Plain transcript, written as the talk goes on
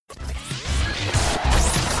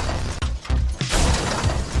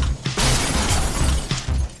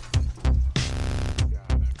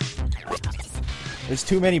There's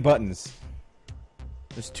too many buttons.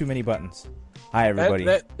 There's too many buttons. Hi, everybody.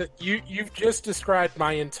 You've just described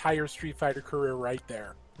my entire Street Fighter career right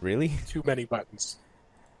there. Really? Too many buttons.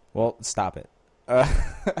 Well, stop it. Hi,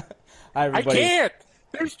 everybody. I can't!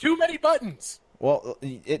 There's too many buttons! Well,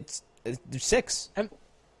 there's 6. And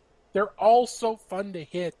they're all so fun to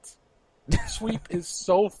hit. Sweep is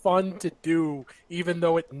so fun to do, even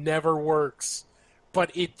though it never works.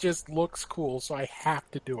 But it just looks cool, so I have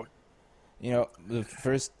to do it. You know, the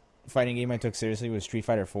first fighting game I took seriously was Street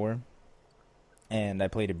Fighter 4. And I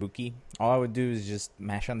played Ibuki. All I would do is just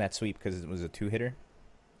mash on that sweep because it was a 2-hitter.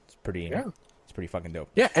 It's pretty fucking dope.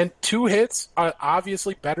 Yeah, and 2 hits are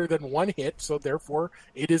obviously better than 1 hit, so therefore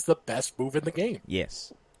it is the best move in the game.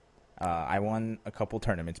 Yes. I won a couple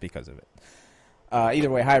tournaments because of it. Either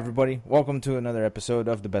way, hi everybody. Welcome to another episode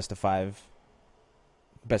of the Best of 5.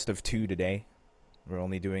 Best of 2 today. We're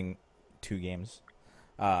only doing 2 games.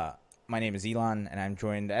 My name is Elon, and I'm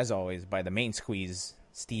joined, as always, by the main squeeze,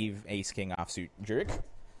 Steve Ace King Offsuit Jurek.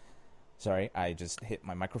 Sorry, I just hit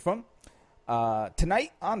my microphone.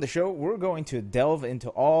 Tonight on the show, we're going to delve into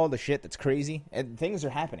all the shit that's crazy, and things are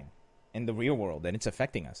happening in the real world, and it's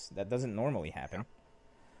affecting us. That doesn't normally happen.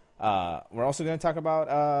 We're also going to talk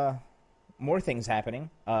about more things happening,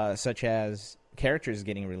 such as characters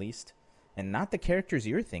getting released, and not the characters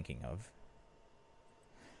you're thinking of.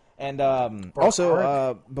 And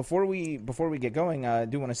also, before we get going, I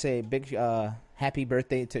do want to say a big happy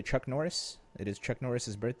birthday to Chuck Norris. It is Chuck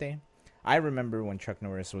Norris's birthday. I remember when Chuck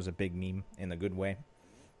Norris was a big meme in a good way.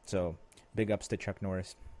 So, big ups to Chuck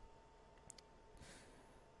Norris.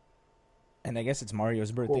 And I guess it's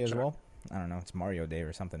Mario's birthday as well. I don't know. It's Mario Day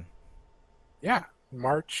or something. Yeah,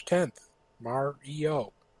 March 10th.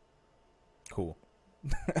 Mario. Cool.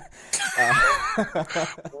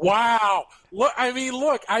 Wow. Look,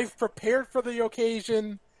 I've prepared for the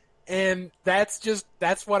occasion, and that's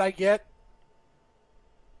what I get.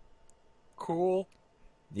 Cool.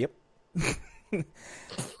 Yep.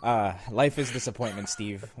 Life is disappointment,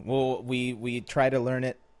 Steve. We try to learn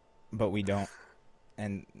it, but we don't,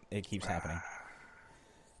 and it keeps happening.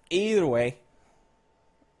 Either way,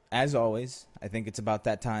 as always, I think it's about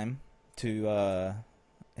that time to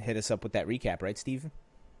hit us up with that recap, right, Steve?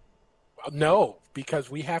 No,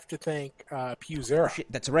 because we have to thank Pewzera.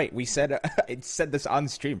 Shit, that's right. We said I said this on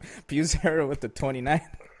stream. Pewzera with the 29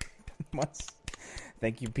 months.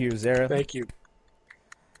 Thank you, Pewzera. Thank you.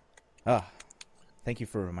 Thank you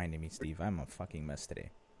for reminding me, Steve. I'm a fucking mess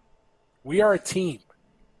today. We are a team.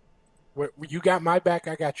 You got my back,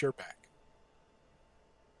 I got your back.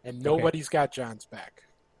 And nobody's got John's back.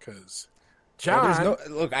 Because John... Well,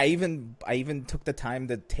 look, I even took the time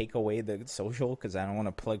to take away the social because I don't want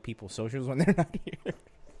to plug people's socials when they're not here.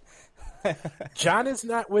 John is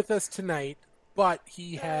not with us tonight, but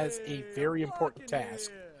he has a very important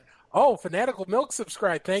task. Oh, Fanatical Milk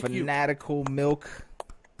subscribed. Thank you. Fanatical Milk.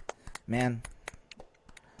 Man,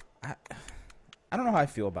 I don't know how I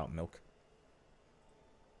feel about milk.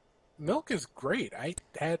 Milk is great. I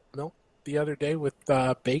had milk the other day with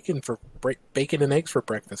bacon and eggs for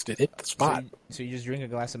breakfast. It hit the spot. So you just drink a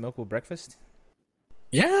glass of milk with breakfast?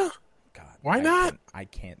 Yeah. God, why not? I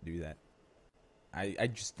can't do that. I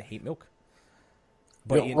just hate milk.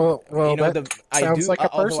 But sounds like a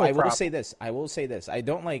personal I will problem. say this. I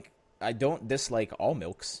don't dislike all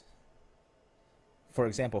milks. For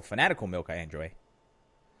example, Fanatical Milk I enjoy.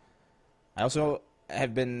 I also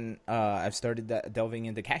I've started delving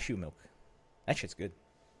into cashew milk. That shit's good.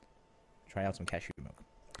 Try out some cashew milk.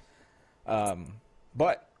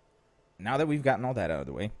 But now that we've gotten all that out of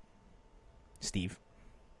the way, Steve,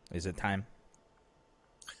 is it time?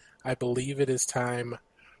 I believe it is time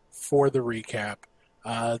for the recap.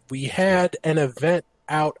 We had an event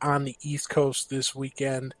out on the East Coast this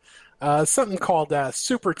weekend, something called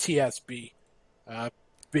Super TSB.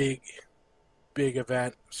 Big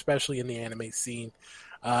event, especially in the anime scene.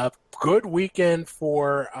 Good weekend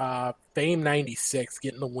for Fame 96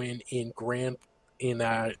 getting the win in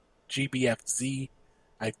GBFZ.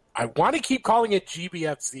 I want to keep calling it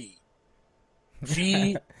GBFZ.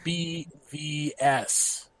 GBVS.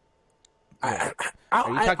 Are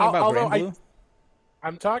you talking about Grand Blue?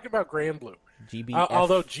 I'm talking about Grand Blue. GBF.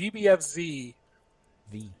 Although GBFZ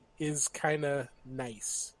is kind of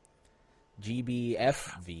nice.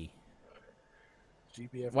 GBFV.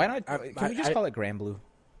 GBF. Why not? Can we just call it Grand Blue?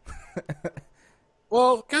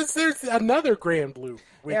 Well, because there's another Grand Blue,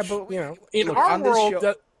 which, yeah, but in look, our on this world...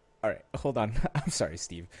 show, all right, hold on. I'm sorry,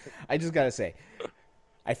 Steve. I just got to say,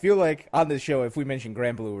 I feel like on this show, if we mention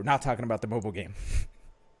Grand Blue, we're not talking about the mobile game.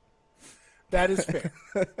 That is fair.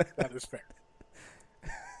 That is fair.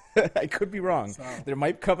 I could be wrong. So. There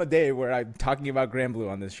might come a day where I'm talking about Granblue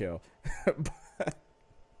on this show.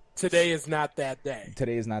 Today is not that day.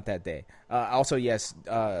 Today is not that day. Also, yes,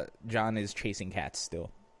 John is chasing cats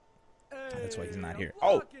still. That's why he's not here.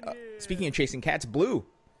 Oh, speaking of chasing cats, Blue.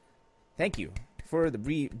 Thank you for the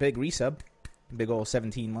big resub. Big old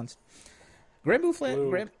 17 months.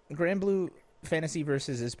 Granblue Fantasy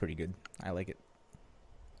Versus is pretty good. I like it.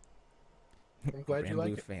 I'm glad you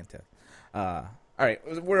like it. Fanta. All right,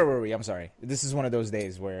 where were we? I'm sorry. This is one of those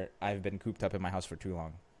days where I've been cooped up in my house for too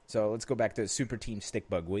long. So let's go back to Super Team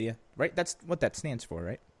Stickbug, will you? Right? That's what that stands for,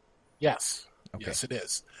 right? Yes. Okay. Yes, it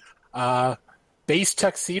is. Base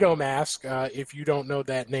Tuxedo Mask, if you don't know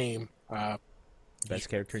that name. Best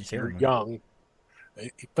character in Sailor You're Moon. young.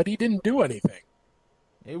 But he didn't do anything.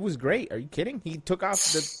 It was great. Are you kidding? He took off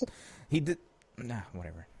the... He did... Nah,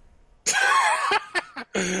 whatever.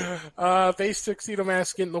 Base Tuxedo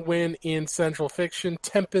Mask getting the win in Central Fiction.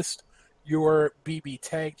 Tempest, your BB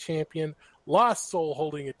Tag Champion. Lost Soul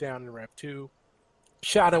holding it down in Rev 2.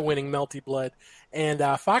 Shadow winning Melty Blood. And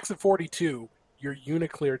Fox at 42, your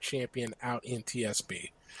Uniclear champion out in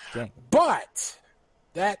TSB. Dang. But,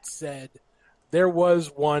 that said, there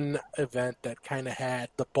was one event that kind of had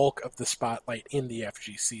the bulk of the spotlight in the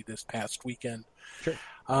FGC this past weekend. Sure.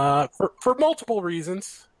 For multiple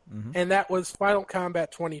reasons. Mm-hmm. And that was Final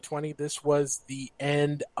Combat 2020. This was the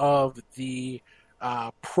end of the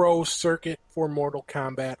pro circuit for Mortal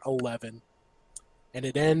Kombat 11. And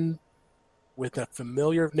it ended with a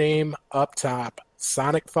familiar name up top,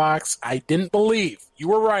 Sonic Fox. I didn't believe. You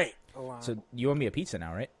were right, Alon. So you owe me a pizza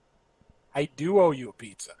now, right? I do owe you a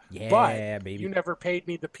pizza. Yeah, but baby. You never paid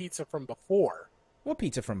me the pizza from before. What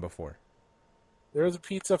pizza from before? There was a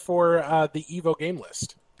pizza for the Evo game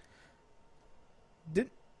list.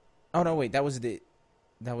 Oh no, wait, that was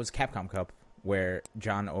Capcom Cup where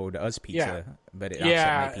John owed us pizza, Yeah. but it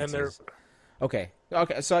Yeah, offset my and pizzas. Okay,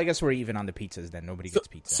 so I guess we're even on the pizzas then. Nobody gets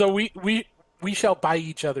pizza. So we shall buy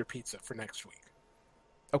each other pizza for next week.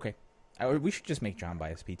 Okay. We should just make John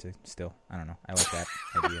buy us pizza still. I don't know. I like that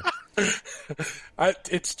idea.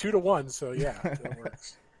 It's 2-1, so yeah, that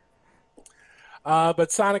works.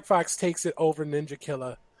 But Sonic Fox takes it over Ninja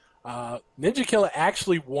Killa. Ninja Killa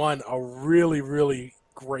actually won a really, really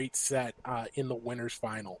great set in the winners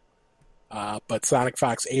final. But Sonic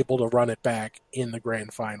Fox able to run it back in the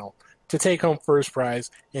grand final to take home first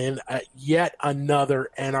prize and yet another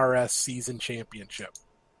NRS season championship.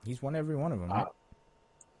 He's won every one of them, right?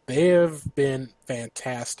 They have been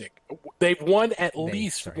fantastic. They've won at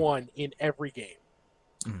least one in every game.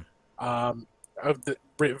 Mm.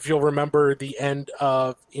 If you'll remember the end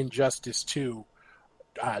of Injustice 2,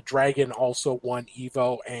 Dragon also won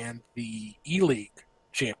Evo and the E-League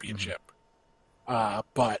championship.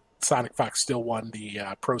 But Sonic Fox still won the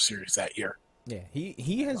Pro Series that year. Yeah,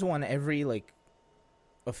 he has won every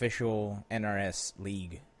official NRS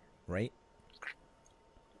league, right?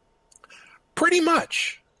 Pretty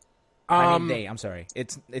much. I'm sorry.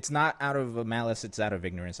 It's not out of malice. It's out of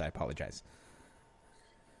ignorance. I apologize.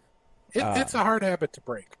 It's a hard habit to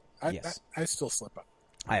break. Yes. I still slip up.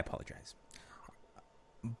 I apologize.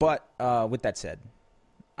 But with that said,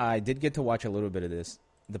 I did get to watch a little bit of this.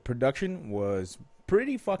 The production was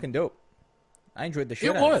pretty fucking dope. I enjoyed the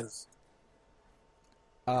shit out of it.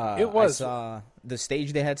 It was. I saw the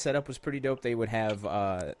stage they had set up was pretty dope. They would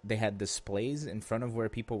have they had displays in front of where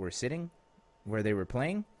people were sitting, where they were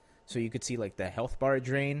playing, so you could see the health bar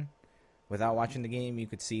drain. Without watching the game, you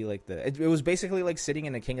could see it was basically like sitting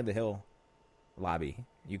in the King of the Hill lobby.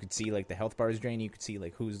 You could see the health bars drain. You could see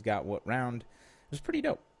who's got what round. It was pretty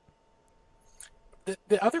dope.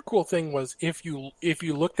 The other cool thing was if you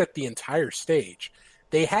looked at the entire stage,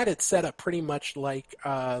 they had it set up pretty much like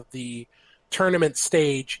the tournament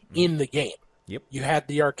stage in the game. Yep. You had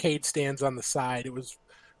the arcade stands on the side.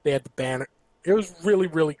 They had the banner. It was really,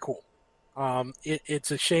 really cool.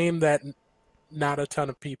 It's a shame that not a ton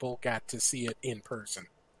of people got to see it in person.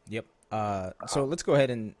 Yep. So let's go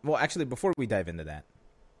ahead and actually before we dive into that,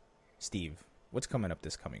 Steve, what's coming up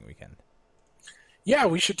this coming weekend? Yeah,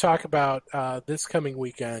 we should talk about this coming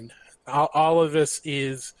weekend. All of this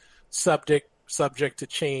is subject to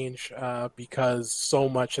change because so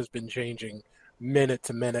much has been changing minute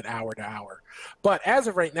to minute, hour to hour. But as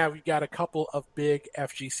of right now, we've got a couple of big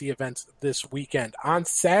FGC events this weekend. On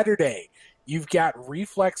Saturday, you've got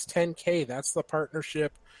Reflex 10K. That's the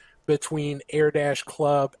partnership between Air Dash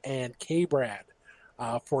Club and K-Brad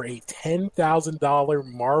for a $10,000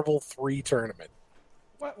 Marvel 3 tournament.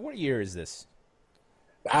 What year is this?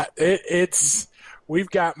 We've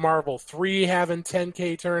got Marvel 3 having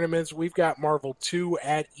 10K tournaments. We've got Marvel 2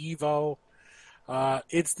 at Evo.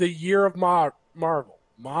 It's the year of Marvel.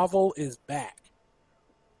 Marvel is back.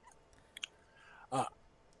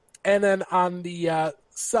 And then on the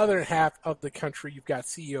southern half of the country, you've got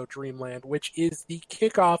CEO Dreamland, which is the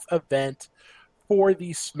kickoff event for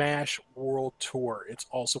the Smash World Tour. It's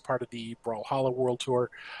also part of the Brawlhalla World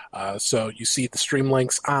Tour. So you see the stream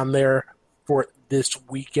links on there for this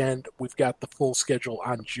weekend. We've got the full schedule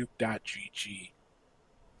on juke.gg.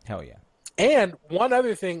 Hell yeah. And one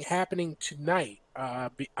other thing happening tonight,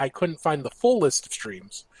 I couldn't find the full list of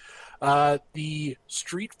streams. The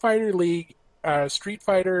Street Fighter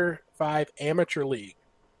V Amateur League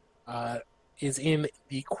is in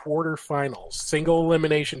the quarterfinals, single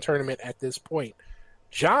elimination tournament at this point.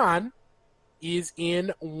 John is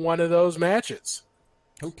in one of those matches.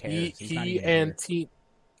 Who cares? He and team.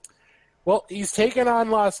 Well, he's taking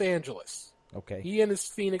on Los Angeles. Okay. He and his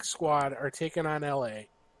Phoenix squad are taking on LA.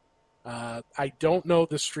 I don't know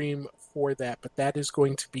the stream for that, but that is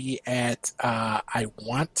going to be at, I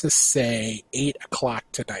want to say, 8 o'clock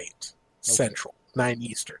tonight, Central, 9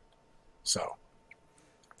 Eastern. So.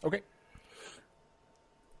 Okay.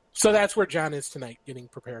 So that's where John is tonight, getting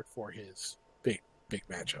prepared for his big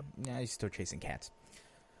matchup. Yeah, he's still chasing cats.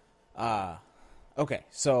 Okay,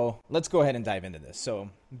 so let's go ahead and dive into this. So,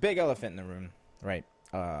 big elephant in the room, right?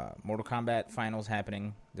 Mortal Kombat finals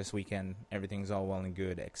happening this weekend. Everything's all well and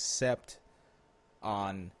good, except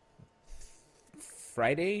on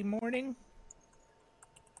Friday morning?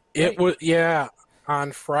 It was, yeah,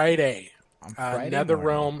 on Friday. On Friday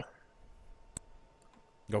NetherRealm morning.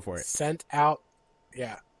 Go for it.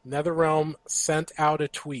 NetherRealm sent out a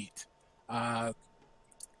tweet.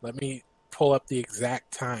 Let me pull up the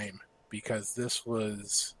exact time because this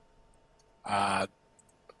was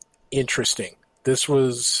interesting. This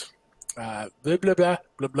was blah, blah, blah,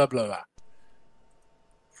 blah, blah,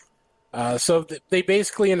 blah. So they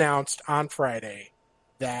basically announced on Friday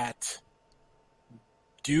that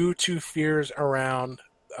due to fears around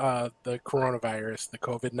the coronavirus, the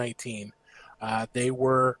COVID-19, they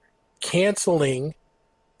were canceling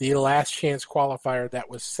the last chance qualifier that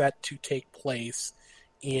was set to take place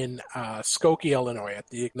in Skokie, Illinois at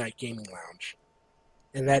the Ignite Gaming Lounge.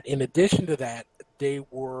 And that in addition to that, they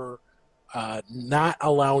were not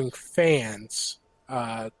allowing fans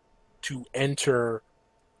to enter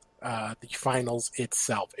the finals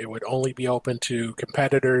itself. It would only be open to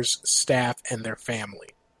competitors, staff, and their family.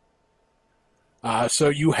 So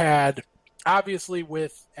you had, obviously,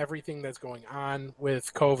 with everything that's going on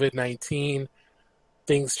with COVID-19,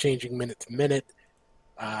 things changing minute to minute,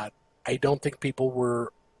 I don't think people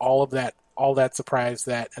were all that surprised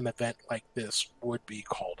that an event like this would be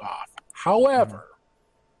called off. However,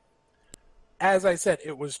 as I said,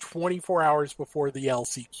 it was 24 hours before the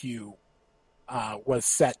LCQ was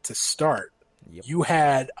set to start. Yep. You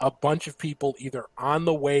had a bunch of people either on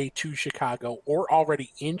the way to Chicago or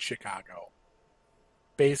already in Chicago,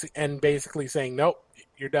 basically saying, nope,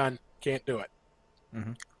 you're done, can't do it.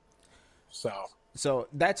 Mm-hmm. So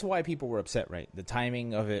that's why people were upset, right? The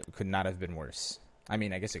timing of it could not have been worse. I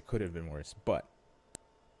mean, I guess it could have been worse, but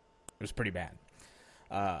it was pretty bad.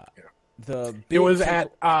 It was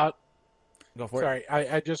at... Go for it. Sorry,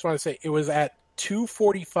 I just want to say it was at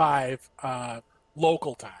 2:45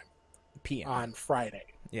 local time PM on Friday.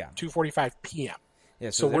 Yeah, 2:45 p.m. Yeah,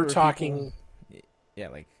 so we're talking.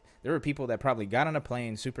 Like there were people that probably got on a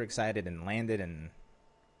plane, super excited, and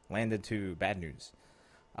landed to bad news.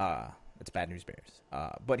 It's bad news bears.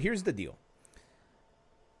 But here's the deal.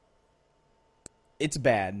 It's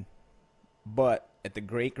bad, but at the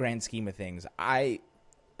great grand scheme of things, I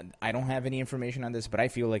don't have any information on this, but I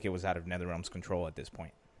feel like it was out of NetherRealm's control at this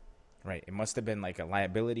point. Right? It must have been like a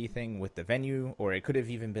liability thing with the venue, or it could have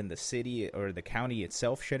even been the city or the county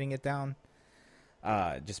itself shutting it down,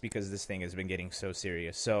 just because this thing has been getting so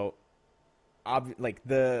serious. So, like,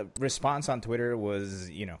 the response on Twitter was,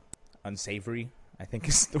 unsavory, I think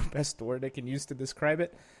is the best word I can use to describe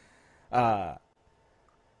it.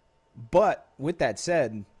 But with that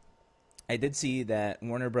said, I did see that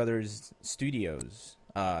Warner Brothers Studios,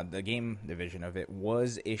 the game division of it,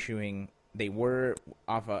 was issuing. They were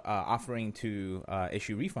offering to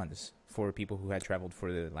issue refunds for people who had traveled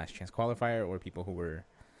for the Last Chance qualifier or people who were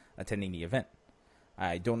attending the event.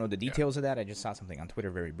 I don't know the details of that. I just saw something on Twitter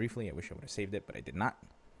very briefly. I wish I would have saved it, but I did not.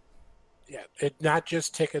 Yeah, not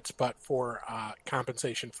just tickets, but for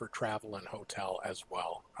compensation for travel and hotel as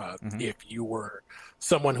well. If you were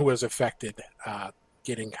someone who was affected,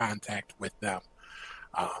 get in contact with them,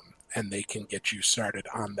 and they can get you started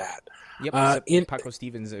on that. Yep. Paco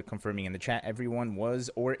Stevens confirming in the chat, everyone was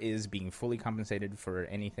or is being fully compensated for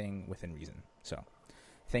anything within reason. So,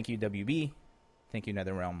 thank you, WB. Thank you,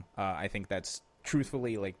 NetherRealm. I think that's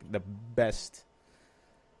truthfully like the best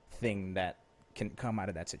thing that can come out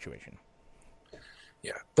of that situation.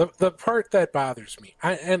 Yeah, the part that bothers me,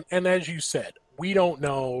 and as you said, we don't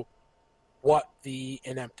know what the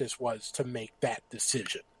inemptus was to make that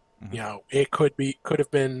decision. Mhm. You know, it could have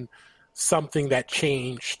been something that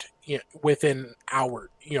changed, you know, within hour,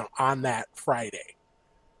 you know, on that Friday.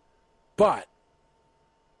 But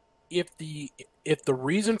if the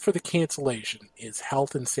reason for the cancellation is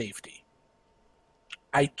health and safety,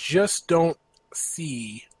 I just don't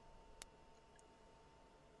see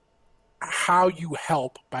how you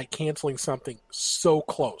help by canceling something so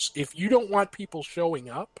close. If you don't want people showing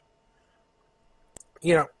up,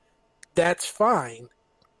 you know, that's fine,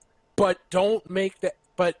 but don't make that.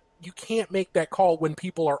 But you can't make that call when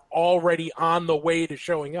people are already on the way to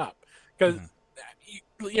showing up, because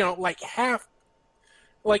you know, like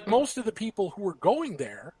most of the people who were going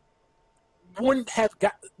there wouldn't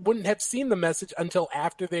have seen the message until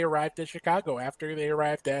after they arrived at Chicago, after they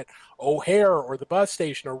arrived at O'Hare or the bus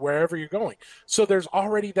station or wherever you're going. So there's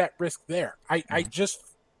already that risk there. I just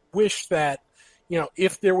wish that, you know,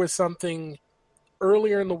 if there was something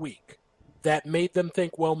earlier in the week that made them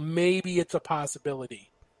think, well, maybe it's a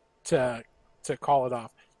possibility to call it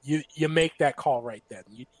off, you make that call right then.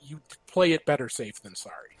 You play it better safe than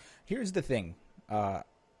sorry. Here's the thing.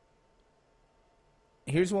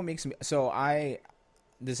 Here's what makes me so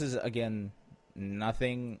this is again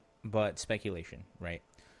nothing but speculation, right?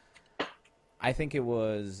 I think it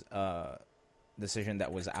was a decision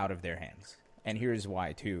that was out of their hands, and here's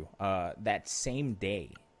why too. That same day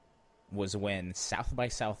was when South by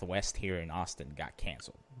Southwest here in Austin got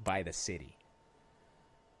canceled by the city,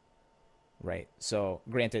 right? So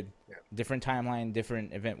granted, different timeline,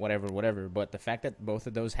 different event, whatever, but the fact that both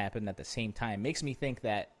of those happened at the same time makes me think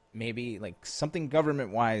that maybe like something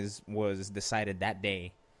government-wise was decided that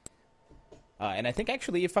day. And I think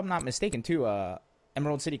actually, if I'm not mistaken too,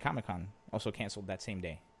 Emerald City Comic Con also canceled that same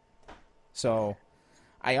day. So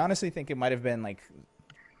I honestly think it might have been like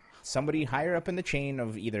somebody higher up in the chain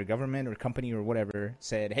of either government or company or whatever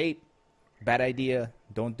said, hey, bad idea,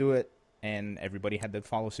 don't do it. And everybody had to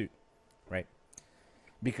follow suit, right?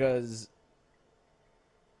 Because,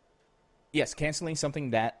 yes, canceling something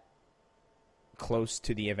that close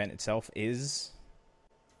to the event itself is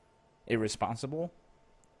irresponsible,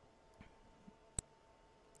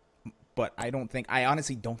 but I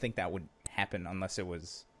honestly don't think that would happen unless they were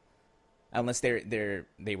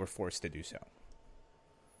forced to do so.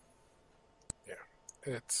 Yeah,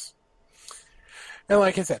 and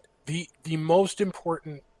like I said, the most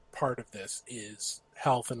important part of this is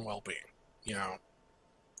health and well-being. You know,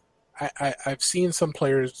 I've seen some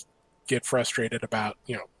players get frustrated about,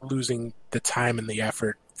 you know, losing the time and the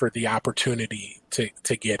effort for the opportunity to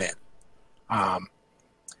get in.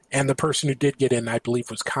 And the person who did get in, I believe,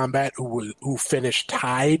 was Combat, who finished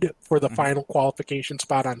tied for the final qualification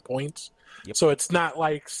spot on points. Yep. So it's not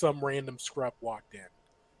like some random scrub walked in.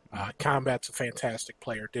 Combat's a fantastic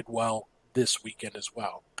player, did well this weekend as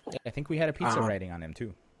well. I think we had a pizza writing on him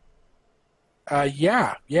too.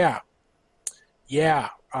 Yeah.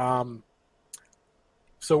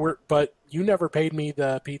 But you never paid me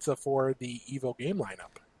the pizza for the Evo game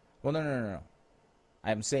lineup. Well, no.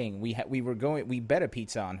 I'm saying we bet a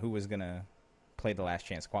pizza on who was gonna play the last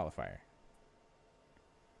chance qualifier.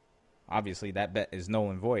 Obviously, that bet is null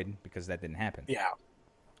and void because that didn't happen. Yeah,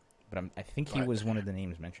 but I think he was one of the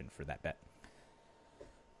names mentioned for that bet.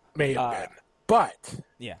 May have been, but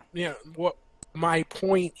yeah, you know what? My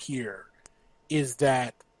point here is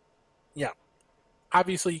that, yeah,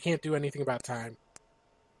 obviously you can't do anything about time.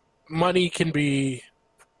 Money can be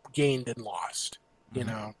gained and lost. You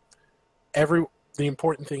know, the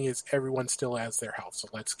important thing is everyone still has their health. So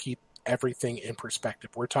let's keep everything in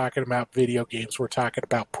perspective. We're talking about video games. We're talking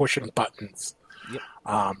about pushing buttons. Yep.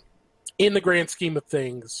 In the grand scheme of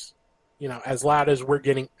things, you know, as loud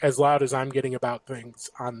as I'm getting about things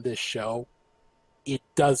on this show, it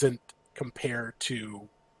doesn't compare to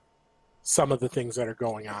some of the things that are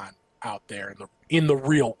going on out there in the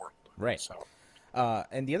real world. Right. So,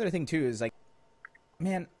 and the other thing too is like,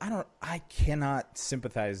 man, I cannot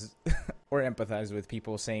sympathize or empathize with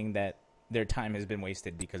people saying that their time has been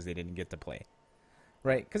wasted because they didn't get to play,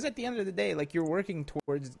 right? Because at the end of the day, like, you're working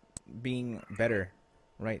towards being better,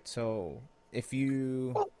 right? So if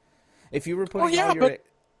you were putting all your,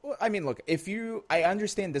 well, I mean, look, I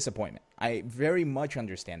understand disappointment. I very much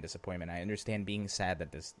understand disappointment. I understand being sad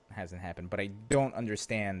that this hasn't happened, but I don't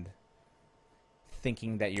understand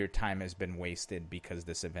thinking that your time has been wasted because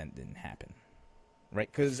this event didn't happen. Right,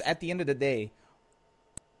 because at the end of the day,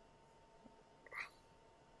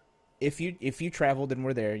 if you traveled and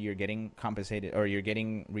were there, you're getting compensated or you're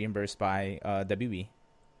getting reimbursed by WB,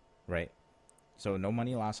 right? So no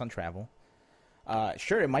money lost on travel.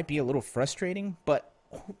 Sure, it might be a little frustrating, but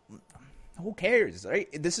who cares, right?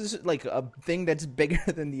 This is like a thing that's bigger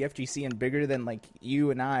than the FGC and bigger than like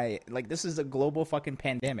you and I. Like, this is a global fucking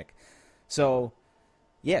pandemic. So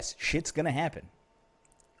yes, shit's gonna happen.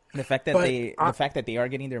 The fact that they are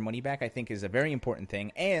getting their money back, I think, is a very important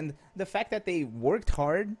thing, and the fact that they worked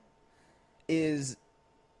hard is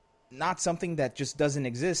not something that just doesn't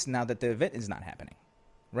exist now that the event is not happening,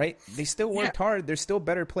 right? They still worked hard. They're still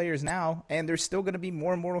better players now, and there's still going to be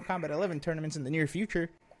more Mortal Kombat 11 tournaments in the near future.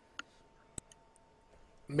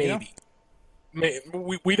 Maybe.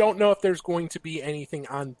 We don't know if there's going to be anything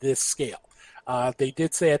on this scale. They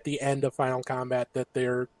did say at the end of Final Combat that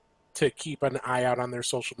they're to keep an eye out on their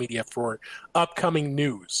social media for upcoming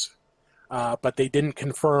news. But they didn't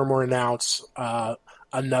confirm or announce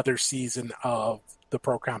another season of the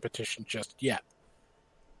pro competition just yet.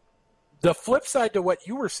 The flip side to what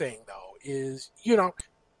you were saying, though, is,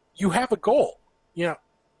 you have a goal.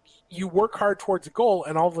 You work hard towards a goal,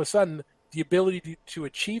 and all of a sudden, the ability to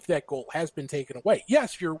achieve that goal has been taken away.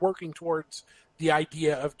 Yes, you're working towards the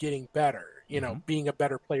idea of getting better, being a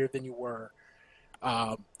better player than you were,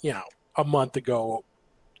 a month ago,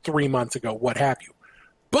 3 months ago, what have you.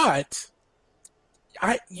 But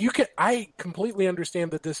I completely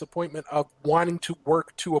understand the disappointment of wanting to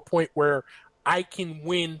work to a point where I can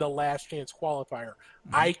win the last chance qualifier.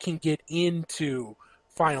 Mm-hmm. I can get into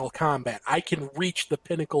Final Combat. I can reach the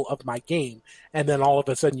pinnacle of my game, and then all of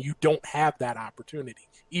a sudden you don't have that opportunity.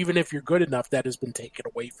 Even if you're good enough, that has been taken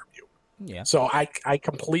away from you. Yeah. So I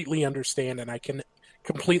completely understand, and I can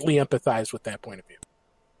completely empathize with that point of view.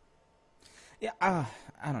 Yeah,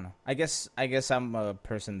 I don't know. I guess I'm a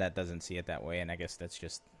person that doesn't see it that way, and I guess that's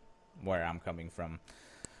just where I'm coming from.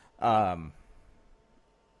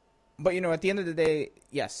 But at the end of the day,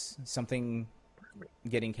 yes, something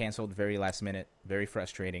getting canceled very last minute, very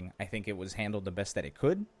frustrating. I think it was handled the best that it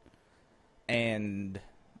could, and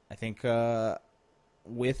I think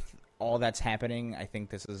with all that's happening, I think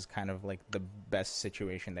this is kind of like the best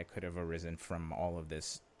situation that could have arisen from all of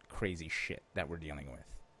this crazy shit that we're dealing with.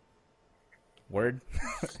 Word?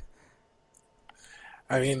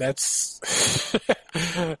 I mean, that's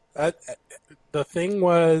the thing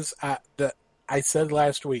was that I said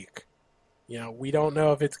last week. We don't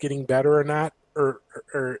know if it's getting better or not, or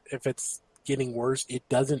if it's getting worse. It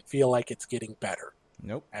doesn't feel like it's getting better.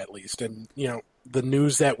 Nope. At least, and the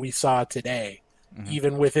news that we saw today, mm-hmm.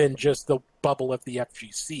 even within just the bubble of the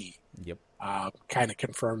FGC, yep, kind of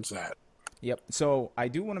confirms that. Yep. So I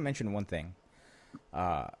do want to mention one thing.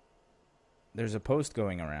 There's a post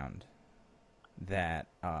going around that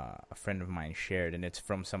a friend of mine shared, and it's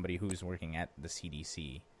from somebody who's working at the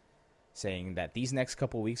CDC, saying that these next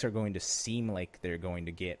couple weeks are going to seem like they're going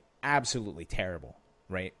to get absolutely terrible,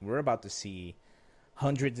 right? We're about to see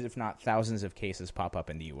hundreds, if not thousands, of cases pop up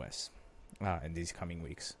in the U.S. In these coming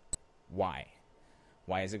weeks. Why?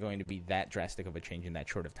 Why is it going to be that drastic of a change in that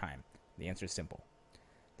short of time? The answer is simple.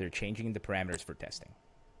 They're changing the parameters for testing,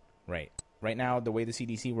 right? Right now, the way the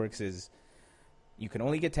CDC works is you can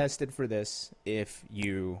only get tested for this if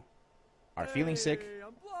you are feeling sick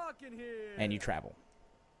and you travel.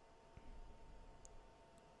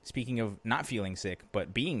 Speaking of not feeling sick,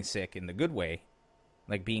 but being sick in the good way,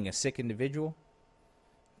 like being a sick individual,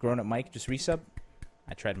 Grown Up Mike, just resub.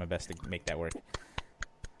 I tried my best to make that work.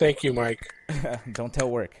 Thank you, Mike. Don't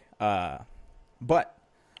tell work. What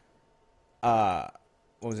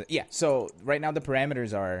was it? Yeah, so right now the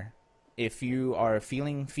parameters are if you are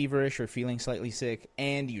feeling feverish or feeling slightly sick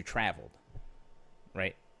and you traveled,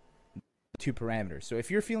 right? 2 parameters. So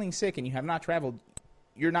if you're feeling sick and you have not traveled,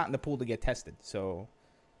 you're not in the pool to get tested. So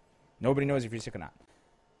nobody knows if you're sick or not.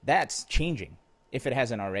 That's changing if it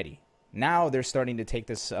hasn't already. Now they're starting to take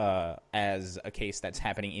this as a case that's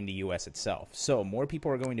happening in the U.S. itself. So more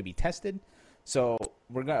people are going to be tested. So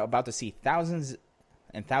we're about to see thousands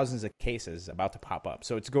and thousands of cases about to pop up.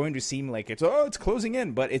 So it's going to seem like it's closing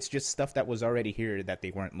in, but it's just stuff that was already here that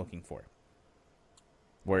they weren't looking for.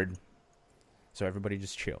 Word. So everybody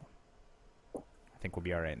just chill. I think we'll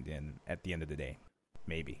be all right at the end of the day.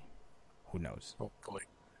 Maybe. Who knows? Hopefully.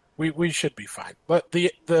 We should be fine. But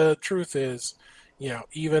the truth is,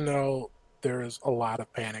 even though there is a lot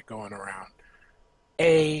of panic going around,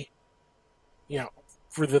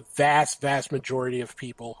 for the vast, vast majority of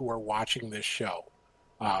people who are watching this show,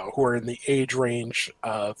 who are in the age range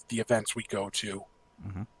of the events we go to,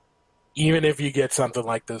 mm-hmm. even if you get something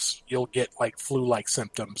like this, you'll get like flu-like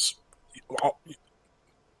symptoms.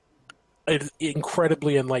 It's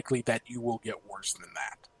incredibly unlikely that you will get worse than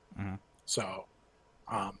that. Mm-hmm. So,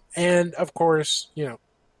 and of course,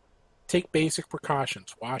 take basic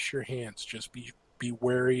precautions. Wash your hands. Just be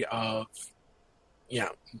wary of,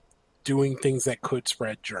 doing things that could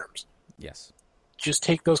spread germs. Yes. Just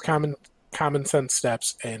take those common sense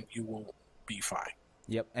steps, and you will be fine.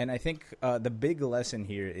 Yep. And I think the big lesson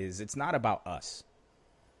here is it's not about us,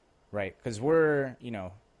 right? Because we're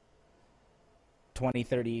 20s,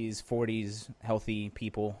 30s, 40s healthy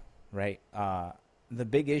people, right? The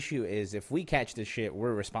big issue is if we catch this shit,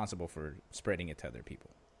 we're responsible for spreading it to other people,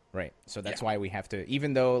 right? So that's why we have to,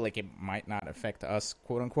 even though like it might not affect us,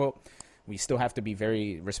 quote unquote, we still have to be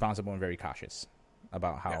very responsible and very cautious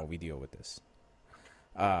about how we deal with this.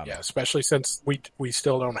 Especially since we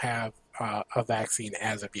still don't have a vaccine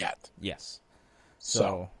as of yet. Yes.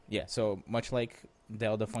 So much like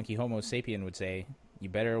Del the Funky Homo Sapien would say, you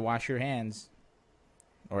better wash your hands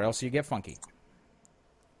or else you get funky.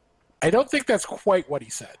 I don't think that's quite what he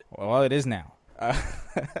said. Well, it is now.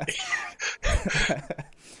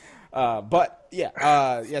 But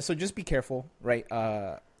so just be careful, right?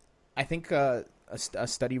 I think a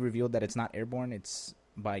study revealed that it's not airborne, it's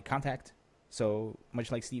by contact. So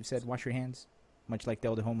much like Steve said, wash your hands. Much like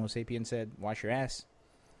Del the Homo Sapien said, wash your ass,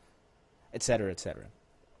 etc., etc.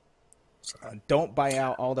 Don't buy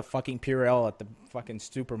out all the fucking Purell at the fucking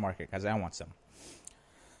supermarket because I want some.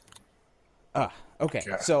 Okay,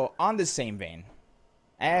 so on the same vein,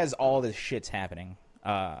 as all this shit's happening,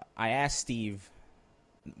 I asked Steve,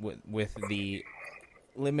 with the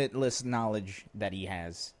limitless knowledge that he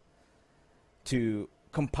has, to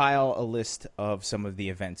compile a list of some of the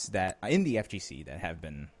events that in the FGC that have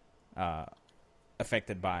been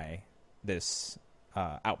affected by this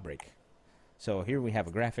outbreak. So here we have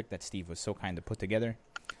a graphic that Steve was so kind to put together.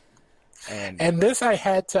 And this I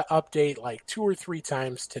had to update like 2 or 3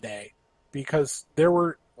 times today because there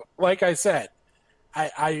were, like I said,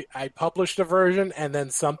 I published a version and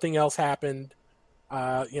then something else happened,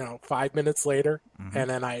 5 minutes later. Mm-hmm. And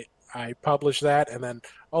then I published that and then,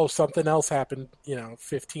 something else happened,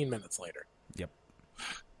 15 minutes later. Yep.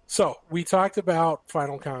 So we talked about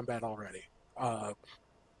Final Combat already.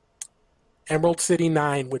 Emerald City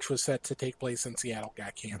 9, which was set to take place in Seattle,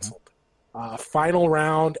 got canceled. Mm-hmm. Final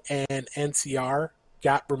Round and NCR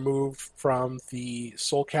got removed from the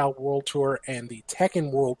SoulCal World Tour and the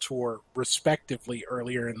Tekken World Tour, respectively,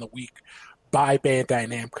 earlier in the week by Bandai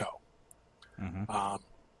Namco. Mm-hmm.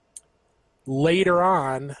 Later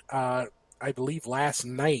on, I believe last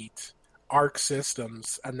night, Arc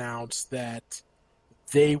Systems announced that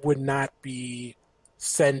they would not be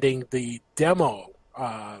sending the demo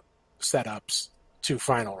setups to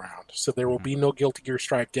Final Round. So there will be no Guilty Gear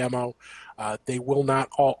Strive demo. They will not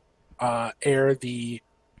air the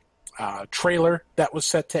trailer that was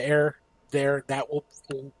set to air there. That will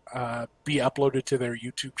be uploaded to their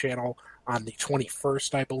YouTube channel on the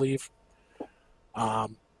 21st, I believe.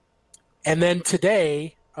 And then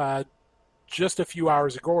today, just a few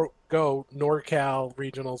hours ago, NorCal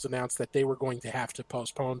Regionals announced that they were going to have to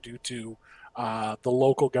postpone due to the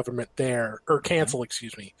local government there, or cancel,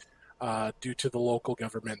 due to the local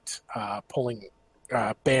government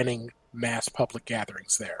banning mass public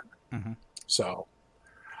gatherings there. Mm-hmm. So,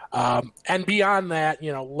 and beyond that,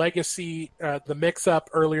 Legacy, the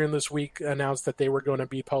mix-up earlier in this week announced that they were going to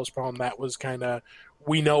be postponed. That was kind of,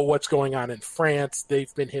 we know what's going on in France.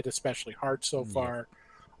 They've been hit especially hard so far.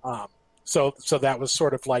 So that was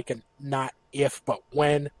sort of like a not if, but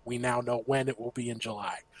when. We now know when it will be in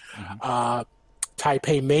July. Mm-hmm.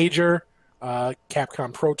 Taipei Major,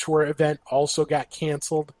 Capcom Pro Tour event also got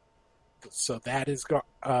canceled. So that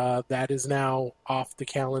is now off the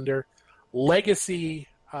calendar. Legacy,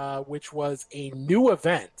 which was a new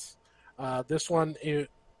event. This one is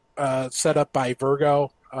set up by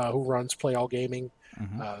Virgo, who runs Play All Gaming.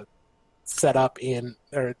 Mm-hmm.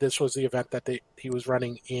 This was the event that he was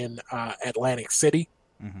running in Atlantic City.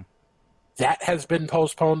 Mm-hmm. That has been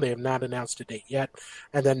postponed. They have not announced a date yet.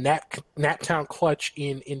 And then Naptown Clutch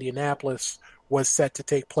in Indianapolis was set to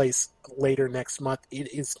take place later next month.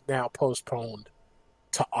 It is now postponed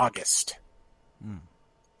to August. Mm.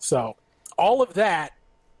 So all of that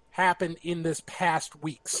happened in this past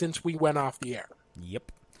week since we went off the air.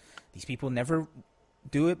 Yep. These people never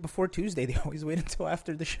do it before Tuesday. They always wait until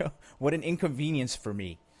after the show. What an inconvenience for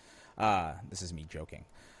me. This is me joking.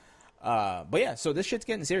 But yeah, so this shit's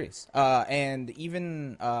getting serious. And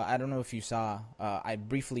even, I don't know if you saw, I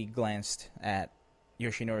briefly glanced at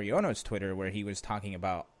Yoshinori Ono's Twitter where he was talking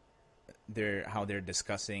about how they're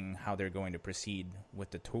discussing how they're going to proceed with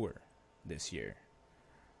the tour this year.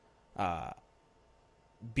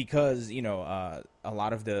 Because, a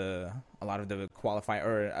lot of the qualify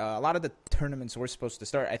or a lot of the tournaments were supposed to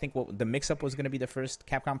start. I think the mix-up was going to be the first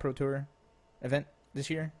Capcom Pro Tour event this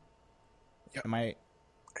year. Yep. Am I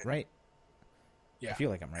right? Yeah. I feel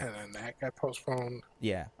like I'm right. And then that got postponed.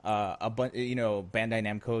 Yeah. Bandai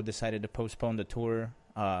Namco decided to postpone the tour.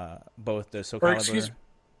 Both the Soul Calibur.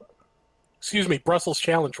 Excuse me, Brussels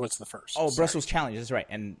Challenge was the first. Oh, Sorry. Brussels Challenge is right.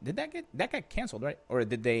 And did that got canceled, right? Or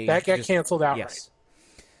did they? That got canceled outright.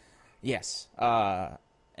 Yes.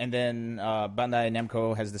 And then Bandai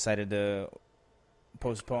Namco has decided to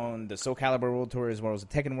postpone the Soul Calibur World Tour as well as the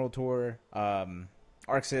Tekken World Tour.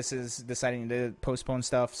 ArcSys is deciding to postpone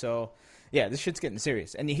stuff. So, yeah, this shit's getting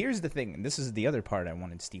serious. And here's the thing. And this is the other part I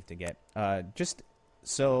wanted Steve to get. Just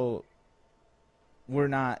so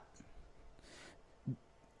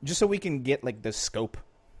we can get, like, the scope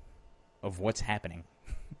of what's happening.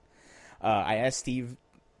 I asked Steve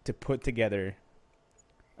to put together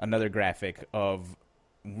another graphic of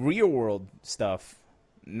real-world stuff,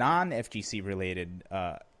 non-FGC related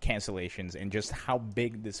cancellations, and just how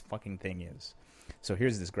big this fucking thing is. So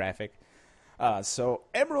here's this graphic. So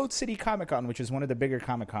Emerald City Comic Con, which is one of the bigger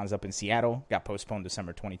Comic Cons up in Seattle, got postponed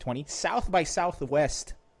December 2020. South by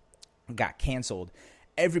Southwest got canceled.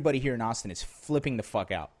 Everybody here in Austin is flipping the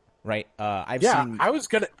fuck out, right? I was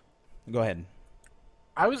gonna go ahead.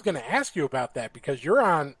 I was gonna ask you about that because you're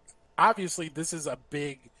on. Obviously, this is a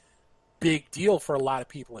big deal for a lot of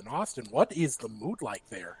people in Austin. What is the mood like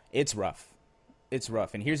there? It's rough.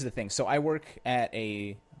 And here's the thing. So I work at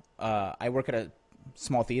a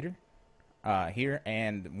small theater here,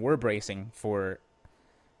 and we're bracing for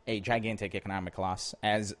a gigantic economic loss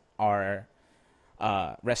as our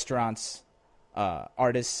restaurants,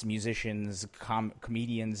 artists, musicians,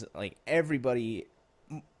 comedians, like everybody.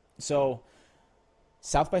 So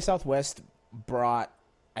South by Southwest brought,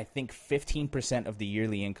 I think, 15% of the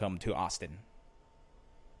yearly income to Austin.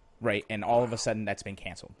 Right? And all of a sudden that's been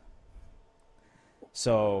canceled.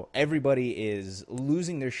 So everybody is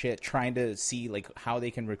losing their shit, trying to see like how they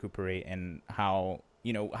can recuperate and how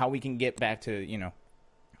we can get back to,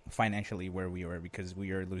 financially where we were, because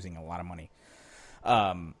we are losing a lot of money.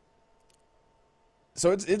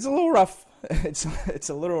 So it's a little rough. It's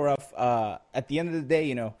a little rough. At the end of the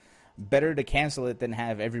day, better to cancel it than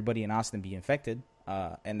have everybody in Austin be infected.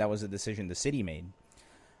 And that was a decision the city made.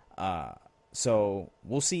 So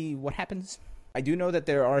we'll see what happens. I do know that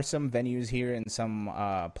there are some venues here and some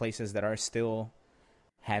places that are still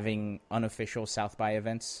having unofficial South by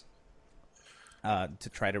events to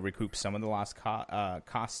try to recoup some of the lost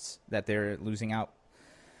costs that they're losing out.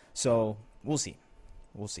 So we'll see.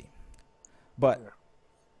 But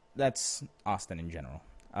that's Austin in general.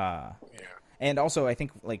 And also, I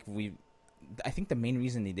think the main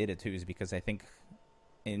reason they did it too is because I think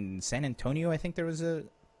in San Antonio, I think there was a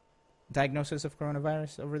diagnosis of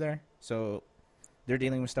coronavirus over there. So they're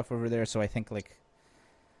dealing with stuff over there. So I think they're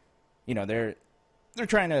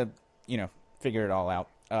trying to, figure it all out.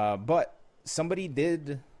 But somebody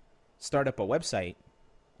did start up a website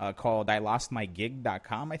called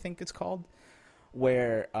ilostmygig.com, I think it's called,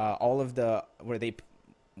 where they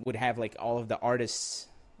would have like all of the artists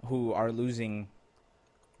who are losing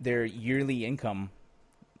their yearly income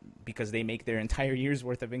because they make their entire year's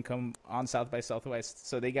worth of income on South by Southwest.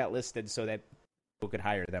 So they got listed so that people could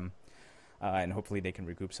hire them. And hopefully they can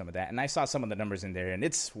recoup some of that. And I saw some of the numbers in there, and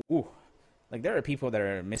it's, there are people that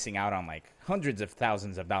are missing out on like hundreds of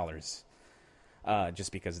thousands of dollars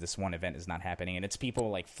just because this one event is not happening. And it's people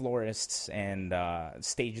like florists and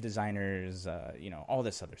stage designers, all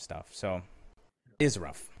this other stuff. So it is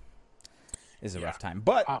rough. It is a rough time.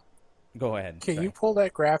 But go ahead. Can you pull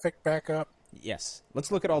that graphic back up? Yes.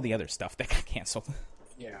 Let's look at all the other stuff that got canceled.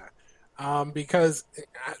 Yeah. Because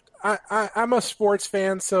I'm a sports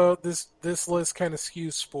fan, so this list kind of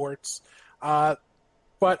skews sports.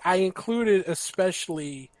 But I included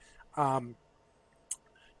especially, the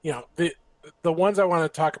ones I want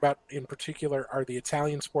to talk about in particular are the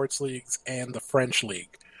Italian sports leagues and the French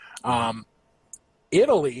league.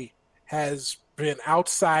 Italy has been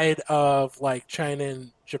outside of like China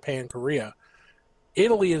and Japan, Korea.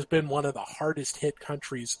 Italy has been one of the hardest hit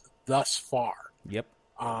countries thus far. Yep.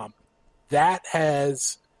 That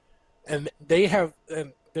has, and they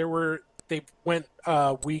went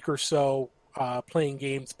a week or so playing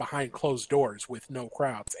games behind closed doors with no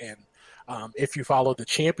crowds. And if you follow the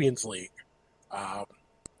Champions League,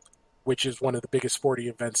 which is one of the biggest sporting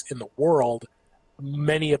events in the world,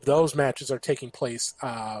 many of those matches are taking place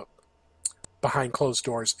behind closed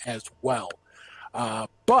doors as well.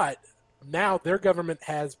 But now their government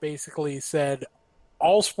has basically said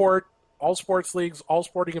all sports leagues, all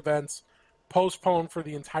sporting events, postponed for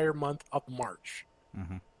the entire month of March.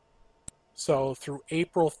 Mm-hmm. So through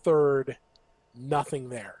April 3rd, nothing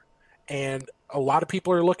there. And a lot of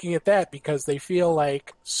people are looking at that because they feel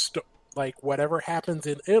like like whatever happens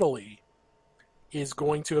in Italy is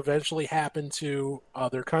going to eventually happen to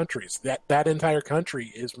other countries. That entire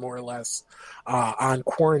country is more or less on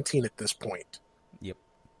quarantine at this point. Yep.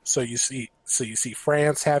 So you see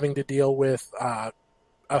France having to deal with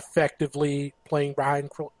effectively playing behind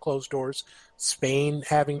closed doors. Spain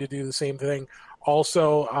having to do the same thing.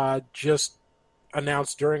 Also, just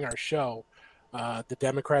announced during our show, the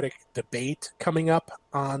Democratic debate coming up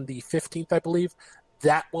on the 15th, I believe,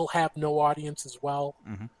 that will have no audience as well.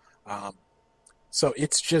 Mm-hmm. So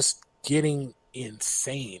it's just getting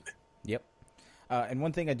insane. Yep. And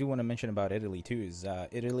one thing I do want to mention about Italy, too, is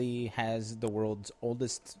Italy has the world's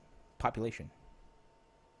oldest population.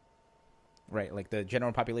 Right, like the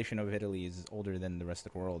general population of Italy is older than the rest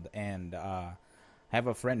of the world. And I have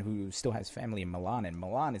a friend who still has family in Milan, and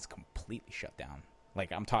Milan is completely shut down.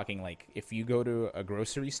 Like, I'm talking, like, if you go to a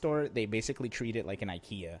grocery store, they basically treat it like an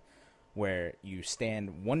IKEA, where you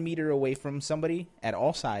stand 1 meter away from somebody at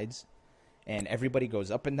all sides, and everybody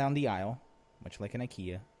goes up and down the aisle, much like an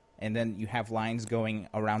IKEA. And then you have lines going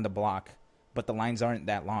around the block, but the lines aren't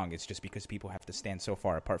that long. It's just because people have to stand so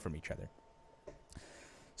far apart from each other.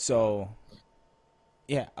 So,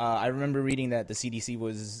 yeah, I remember reading that the CDC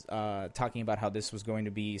was talking about how this was going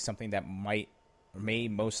to be something that may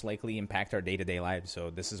most likely impact our day-to-day lives. So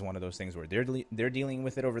this is one of those things where they're dealing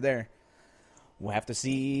with it over there. We'll have to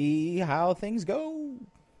see how things go.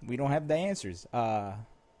 We don't have the answers. But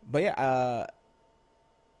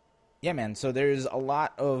yeah, man. So there's a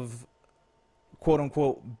lot of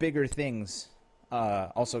quote-unquote bigger things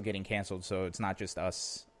also getting canceled. So it's not just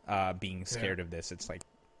us being scared of this. It's like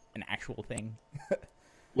an actual thing.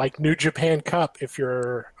 Like New Japan Cup, if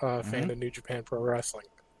you're a fan of New Japan Pro Wrestling.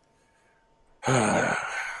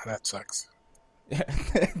 That sucks.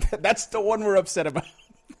 That's the one we're upset about.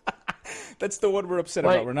 That's the one we're upset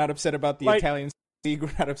about. We're not upset about the Italian League.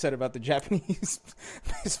 We're not upset about the Japanese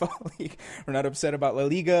Baseball League. We're not upset about La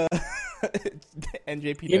Liga,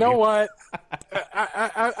 NJPW. You know what?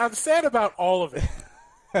 I'm sad about all of it.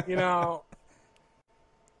 You know,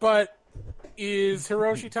 but is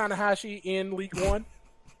Hiroshi Tanahashi in League One?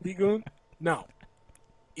 League One? No.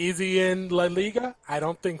 Is he in La Liga? I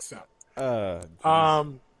don't think so. I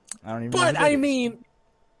don't even. But I mean,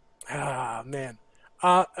 man.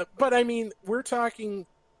 But I mean, we're talking.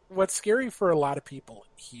 What's scary for a lot of people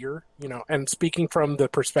here, you know, and speaking from the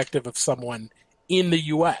perspective of someone in the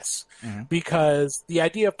U.S., because the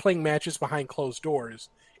idea of playing matches behind closed doors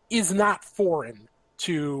is not foreign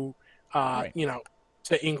to, you know,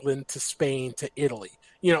 to England, to Spain, to Italy.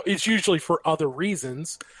 You know, it's usually for other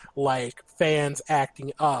reasons, like fans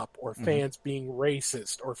acting up, or fans being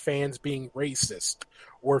racist, or fans being racist,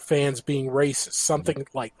 or fans being racist, something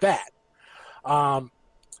like that.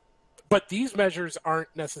 But these measures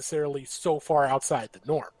aren't necessarily so far outside the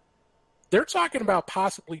norm. They're talking about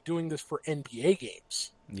possibly doing this for NBA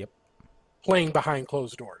games. Yep. Playing behind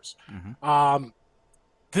closed doors.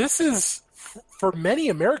 This is, for many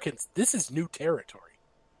Americans, this is new territory.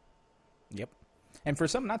 Yep. And for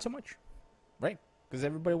some, not so much. Right? Because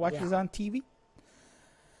everybody watches on TV.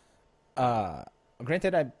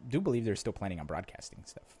 Granted, I do believe they're still planning on broadcasting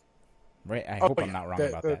stuff. Right? I hope I'm not wrong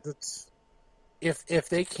about that. If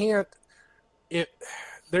they can't,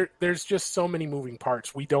 there's just so many moving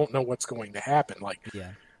parts. We don't know what's going to happen. Like,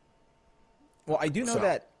 yeah. Well, I do know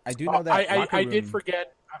that. I did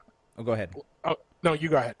forget. Oh, go ahead. Oh no, you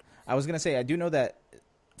go ahead. I was gonna say I do know that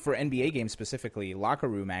for NBA games specifically, locker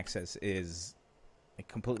room access is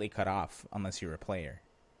completely cut off unless you're a player.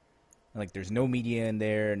 Like, there's no media in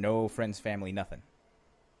there, no friends, family, nothing.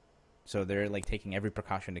 So they're like taking every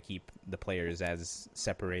precaution to keep the players as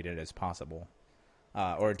separated as possible,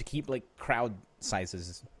 or to keep like crowd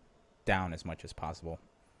sizes down as much as possible.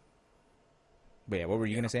 But yeah, what were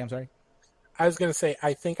you gonna say? I'm sorry. I was gonna say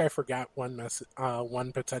I think I forgot one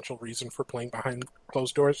potential reason for playing behind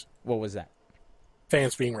closed doors. What was that?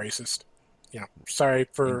 Fans being racist. Yeah, sorry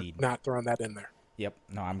for Indeed. not throwing that in there. Yep.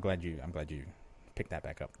 No, I'm glad you picked that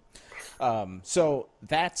back up. So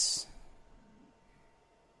that's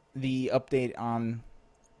the update on.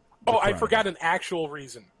 Oh, I forgot an actual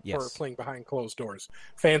reason for playing behind closed doors.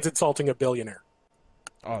 Fans insulting a billionaire.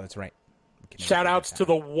 Oh, that's right. Shout outs to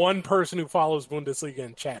the one person who follows Bundesliga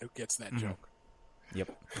in chat who gets that joke. Yep.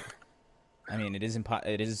 I mean, it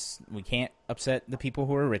is. We can't upset the people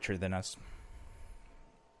who are richer than us.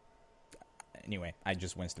 Anyway, I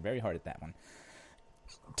just winced very hard at that one.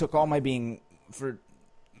 Took all my being for.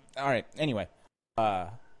 All right. Anyway,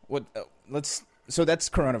 So that's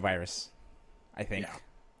coronavirus, I think. Yeah.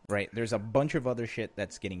 Right. There's a bunch of other shit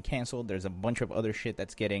that's getting canceled. There's a bunch of other shit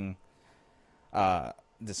that's getting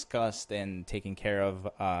discussed and taken care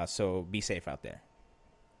of. So be safe out there.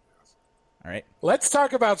 All right. Let's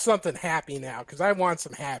talk about something happy now, because I want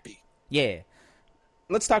some happy. Yeah.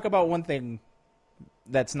 Let's talk about one thing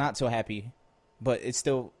that's not so happy, but it's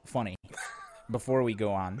still funny. Before we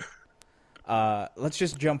go on, let's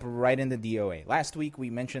just jump right into DOA. Last week we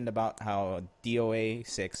mentioned about how DOA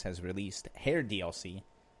 6 has released hair DLC,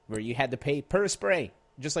 where you had to pay per spray,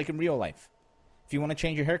 just like in real life. If you want to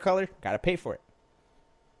change your hair color, gotta pay for it.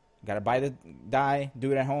 Gotta buy the dye,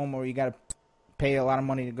 do it at home, or you gotta pay a lot of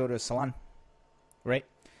money to go to a salon. Right?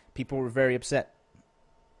 People were very upset.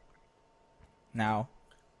 Now,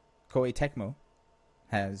 Koei Tecmo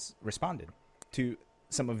has responded to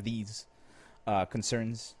some of these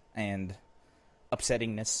concerns and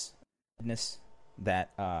upsettingness that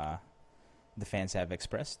the fans have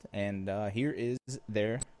expressed. And here is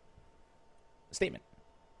their statement.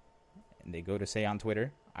 And they go to say on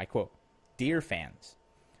Twitter, I quote, "Dear fans,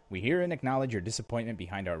 we hear and acknowledge your disappointment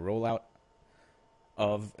behind our rollout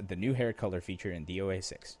of the new hair color feature in DOA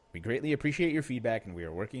 6. We greatly appreciate your feedback, and we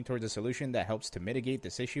are working towards a solution that helps to mitigate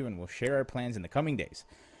this issue, and will share our plans in the coming days.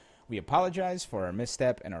 We apologize for our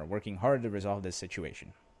misstep and are working hard to resolve this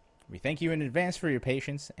situation. We thank you in advance for your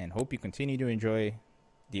patience and hope you continue to enjoy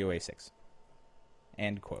DOA 6.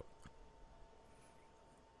 End quote.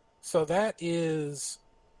 So that is,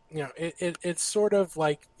 it's sort of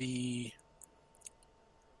like the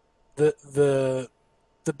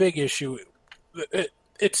big issue.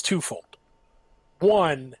 It's twofold.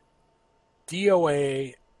 One,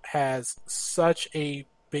 DOA has such a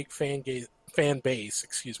big fan base,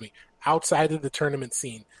 outside of the tournament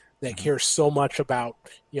scene that cares so much about,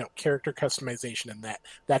 character customization, and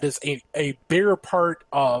that is a bigger part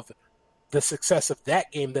of the success of that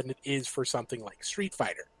game than it is for something like Street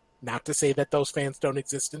Fighter. Not to say that those fans don't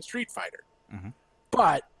exist in Street Fighter,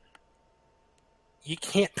 but you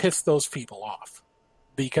can't piss those people off,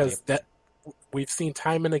 because that we've seen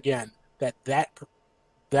time and again that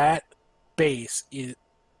base is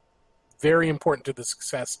very important to the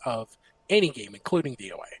success of any game, including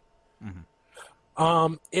DOA.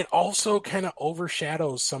 It also kind of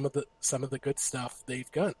overshadows some of the good stuff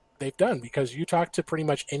they've done, because you talk to pretty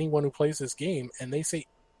much anyone who plays this game and they say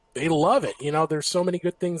they love it. There's so many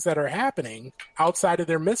good things that are happening outside of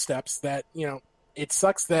their missteps that, it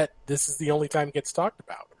sucks that this is the only time it gets talked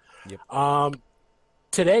about. Yep.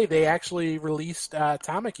 Today they actually released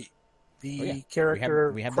Tamaki, the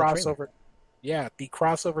character we have crossover. Yeah, the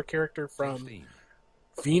crossover character from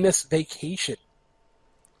Venus Vacation.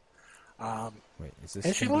 Wait, is this?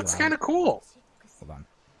 And she looks kind of cool. Hold on,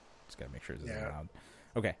 just gotta make sure this is loud.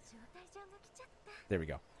 Okay, there we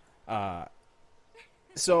go.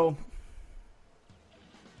 So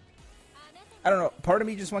I don't know. Part of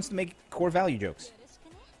me just wants to make core value jokes.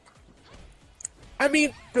 I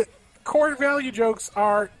mean, the core value jokes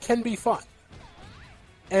can be fun,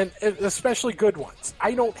 and especially good ones.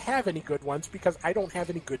 I don't have any good ones because I don't have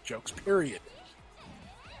any good jokes, period.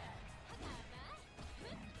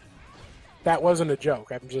 That wasn't a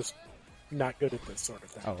joke. I'm just not good at this sort of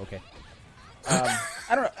thing. Oh, okay. I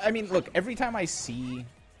don't know. I mean, look, every time I see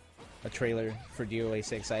a trailer for DOA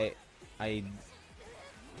 6, I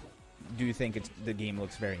do think the game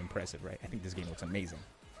looks very impressive, right? I think this game looks amazing.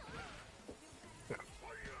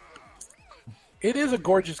 It is a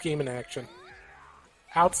gorgeous game in action.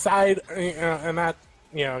 Outside, and that,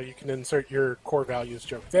 you can insert your core values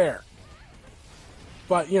joke there.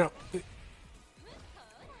 But,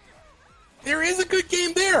 there is a good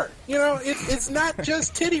game there. It's not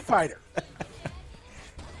just Titty Fighter.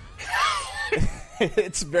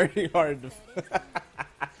 It's very hard to...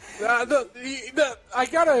 I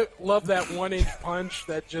gotta love that 1-inch punch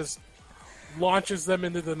that just launches them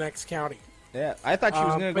into the next county. Yeah, I thought she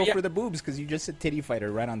was going to go for the boobs because you just said Titty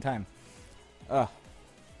Fighter right on time. Either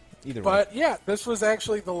way. But yeah, this was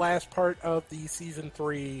actually the last part of the Season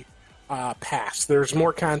 3 pass. There's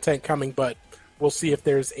more content coming, but we'll see if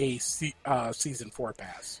there's a Season 4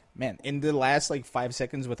 pass. Man, in the last 5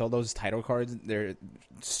 seconds with all those title cards, there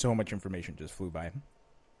so much information just flew by.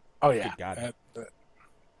 Oh yeah.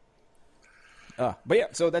 But yeah,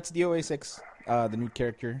 so that's DOA 6, the new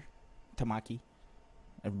character, Tamaki.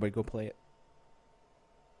 Everybody go play it.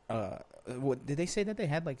 What did they say that they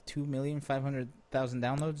had 2,500,000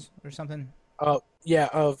 downloads or something? Yeah,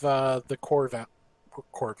 of the core version.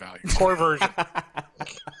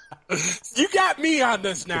 You got me on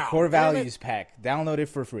this now. The core values pack. Download it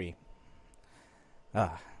for free.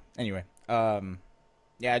 Anyway,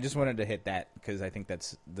 yeah, I just wanted to hit that because I think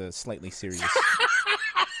that's the slightly serious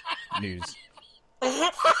news.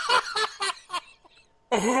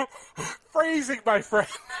 Phrasing, my friend.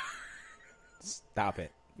 Stop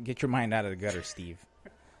it. Get your mind out of the gutter, Steve.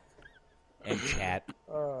 And chat.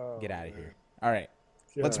 Get out of here. All right.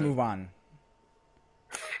 Let's move on.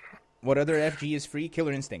 What other FG is free?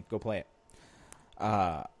 Killer Instinct. Go play it.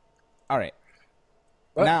 All right.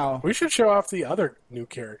 But now we should show off the other new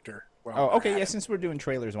character. Okay. Yeah, since we're doing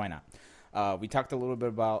trailers, why not? We talked a little bit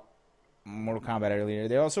about Mortal Kombat earlier.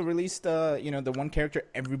 They also released, the one character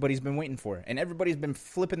everybody's been waiting for, and everybody's been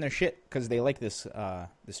flipping their shit because they like this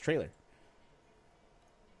trailer.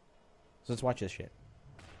 So let's watch this shit.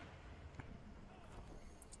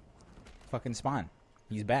 Fucking Spawn.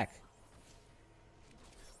 He's back.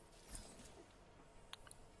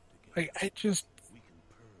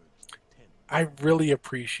 I really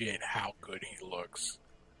appreciate how good he looks.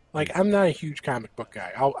 Like, I'm not a huge comic book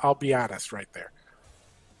guy. I'll be honest right there.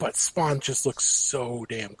 But Spawn just looks so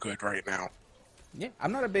damn good right now. Yeah,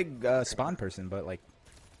 I'm not a big Spawn person, but, like,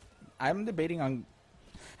 I'm debating on...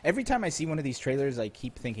 Every time I see one of these trailers, I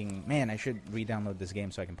keep thinking, man, I should re-download this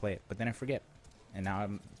game so I can play it. But then I forget. And now,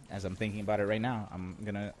 as I'm thinking about it right now, I'm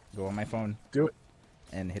going to go on my phone. Do it.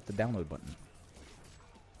 And hit the download button.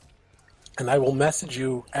 And I will message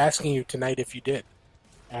you asking you tonight if you did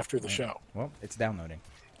after the show. Well, it's downloading.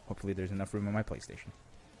 Hopefully there's enough room on my PlayStation.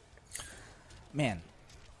 Man,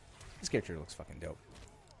 this character looks fucking dope.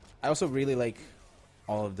 I also really like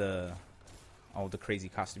all of the crazy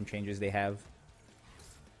costume changes they have.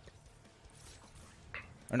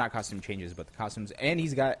 Or not costume changes, but the costumes. And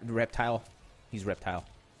he's got Reptile. He's Reptile.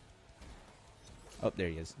 Oh, there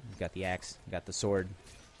he is. He's got the axe. Got the sword.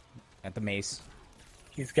 Got the mace.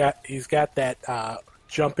 He's got that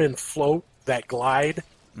jump in float, that glide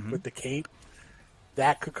with the cape.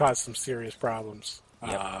 That could cause some serious problems.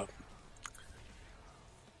 Yep.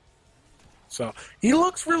 So he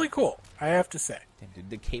looks really cool, I have to say. Damn, dude,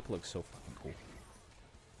 the cape looks so fucking cool.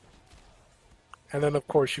 And then, of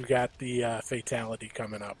course, you got the fatality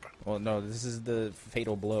coming up. Well, no, this is the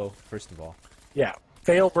fatal blow, first of all. Yeah,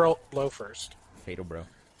 fatal blow first. Fatal bro.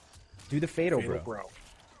 Do the fatal bro. Bro.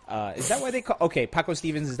 Is that why they call... Okay, Paco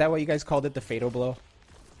Stevens, is that why you guys called it the fatal blow?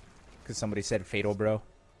 Because somebody said fatal bro?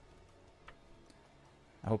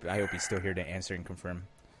 I hope he's still here to answer and confirm.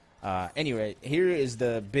 Anyway, here is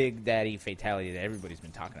the Big Daddy fatality that everybody's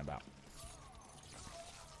been talking about.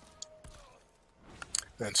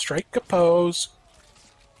 Then strike a pose.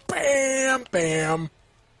 Bam, bam.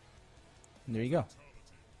 And there you go.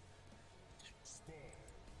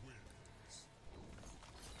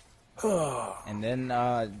 And then,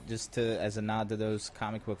 just as a nod to those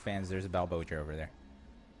comic book fans, there's a Balboja over there.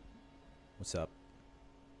 What's up?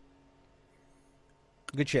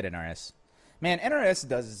 Good shit, NRS. Man, NRS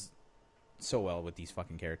does so well with these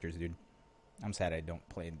fucking characters, dude. I'm sad I don't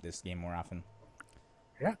play this game more often.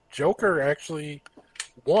 Yeah, Joker actually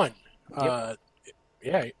won. Yep.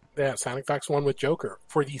 Yeah, Sonic Fox won with Joker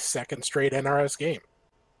for the second straight NRS game.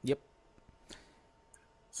 Yep.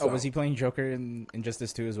 So, was he playing Joker in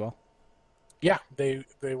Injustice 2 as well? Yeah, they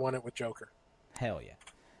won it with Joker. Hell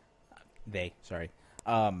yeah. Sorry.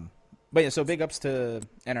 But yeah, so big ups to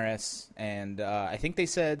NRS, and I think they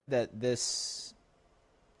said that this,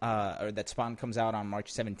 or that Spawn comes out on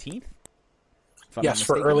March 17th. Yes,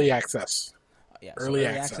 for early access. Yeah, early so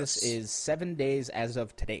access is 7 days as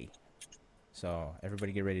of today. So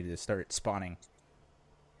everybody get ready to start spawning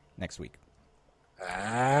next week.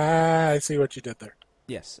 I see what you did there.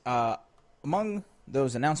 Yes. Among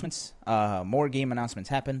those announcements, more game announcements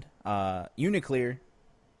happened. Uniclear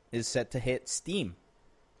is set to hit Steam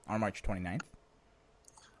on March 29th.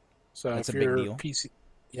 So that's if a you're big deal.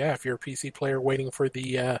 If you're a PC player waiting for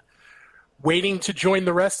the waiting to join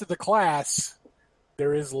the rest of the class,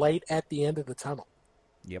 there is light at the end of the tunnel.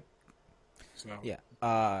 Yep. So yeah.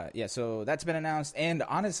 So that's been announced, and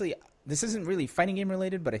honestly, this isn't really fighting game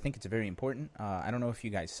related, but I think it's very important. I don't know if you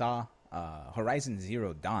guys saw Horizon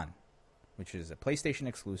Zero Dawn, which is a PlayStation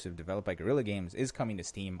exclusive developed by Guerrilla Games, is coming to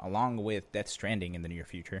Steam along with Death Stranding in the near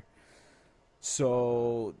future.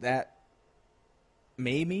 So that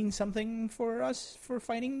may mean something for us for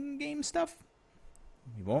fighting game stuff.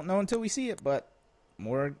 We won't know until we see it, but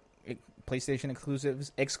more PlayStation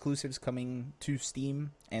exclusives coming to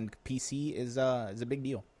Steam and PC is a big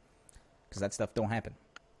deal, because that stuff don't happen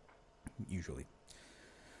usually.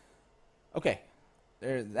 Okay,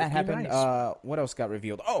 that happened. Nice. What else got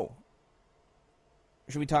revealed? Oh,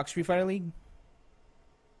 should we talk Street Fighter League?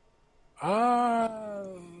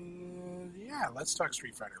 Yeah, let's talk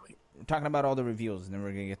Street Fighter League. We're talking about all the reveals, and then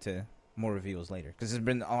we're gonna get to more reveals later, because there's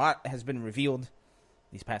been a lot has been revealed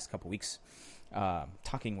these past couple weeks.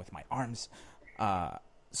 Talking with my arms.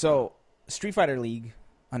 So Street Fighter League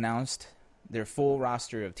announced their full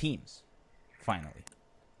roster of teams finally,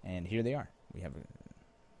 and here they are. We have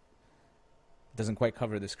doesn't quite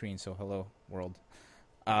cover the screen, so hello world.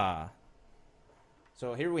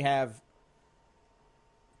 So here we have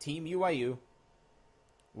Team UIU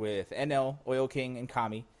with NL, Oil King, and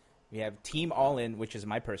Kami. We have Team All In, which is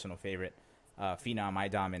my personal favorite. Phenom,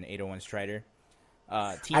 IDOM, and 801 Strider.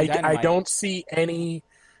 Team Dynamite. I don't see any.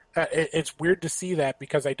 It's weird to see that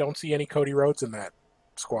because I don't see any Cody Rhodes in that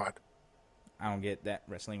squad. I don't get that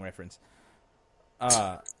wrestling reference.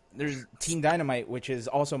 There's Team Dynamite, which is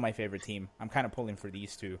also my favorite team. I'm kind of pulling for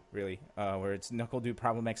these two, really, where it's Knuckle Dude,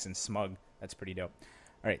 Problem X, and Smug. That's pretty dope.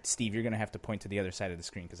 All right, Steve, you're going to have to point to the other side of the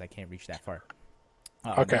screen because I can't reach that far.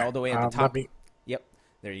 Okay. All the way at the top. Me... Yep,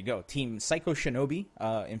 there you go. Team Psycho Shinobi,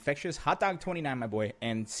 Infectious, Hot Dog 29, my boy,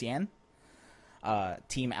 and Cian.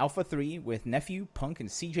 Team Alpha 3 with Nephew, Punk, and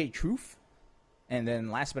CJ Truth. And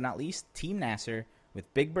then last but not least, Team Nasser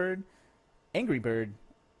with Big Bird, Angry Bird,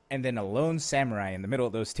 and then a lone samurai in the middle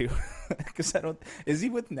of those two. Because is he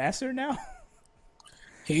with Nasser now?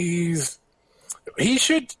 He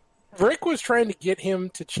should. Rick was trying to get him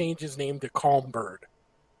to change his name to Calm Bird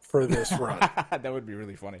for this run. That would be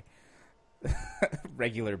really funny.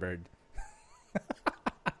 Regular Bird.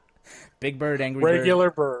 Big Bird, Angry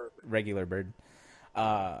Bird. Regular Bird.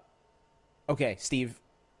 Okay, Steve,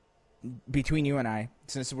 between you and I,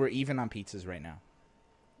 since we're even on pizzas right now,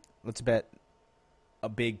 let's bet a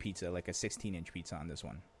big pizza, like a 16-inch pizza on this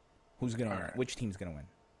one. Who's going to win? Right. Which team's going to win?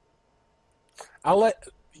 I'll let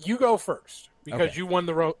you go first because you won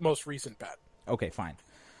the most recent bet. Okay, fine.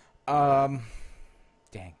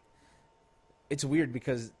 Dang. It's weird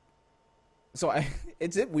because...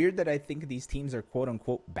 is it weird that I think these teams are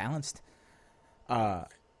quote-unquote balanced? No.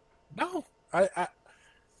 I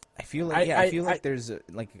feel like I feel like there's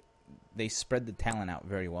they spread the talent out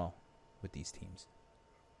very well with these teams.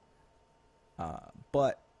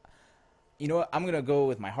 But you know what? I'm gonna go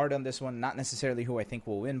with my heart on this one. Not necessarily who I think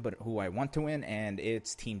will win, but who I want to win, and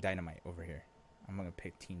it's Team Dynamite over here. I'm gonna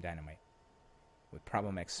pick Team Dynamite with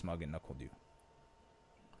Problem X, Smug, and Knuckle Dude.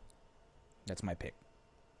 That's my pick.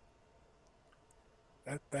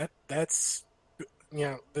 That's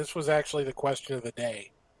this was actually the question of the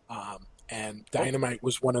day. And Dynamite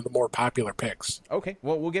was one of the more popular picks. Okay,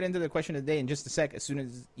 well, we'll get into the question of the day in just a sec as soon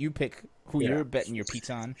as you pick who you're betting your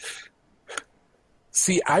pizza on.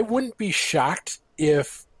 See, I wouldn't be shocked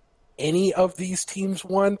if any of these teams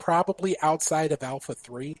won, probably outside of Alpha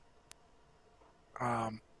 3.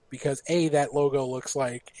 Because, A, that logo looks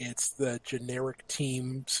like it's the generic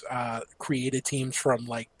teams, created teams from,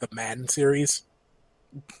 like, the Madden series.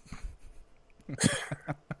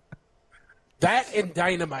 That and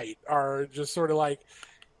Dynamite are just sort of like,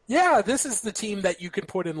 yeah, this is the team that you can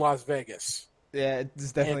put in Las Vegas. Yeah,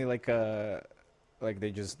 it's definitely like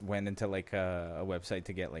they just went into like a website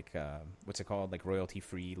to get like what's it called, like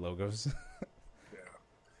royalty-free logos. Yeah.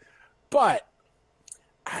 But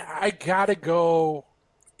I gotta go.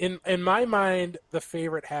 In my mind, the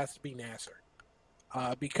favorite has to be Nasser,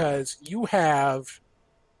 because you have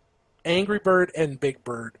Angry Bird and Big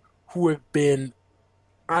Bird who have been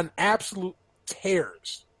on absolute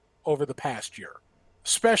tears over the past year,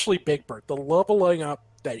 especially Big Bird. The leveling up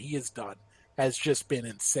that he has done has just been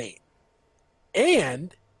insane.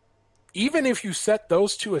 And even if you set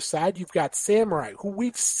those two aside, you've got Samurai, who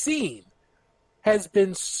we've seen has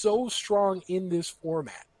been so strong in this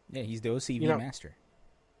format. Yeah, he's the OCV master.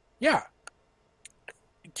 Yeah.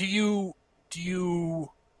 Do you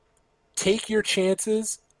take your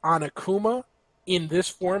chances on Akuma in this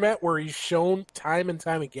format where he's shown time and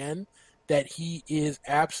time again that he is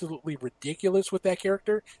absolutely ridiculous with that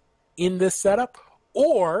character in this setup?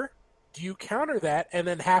 Or do you counter that and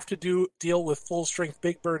then have to deal with full-strength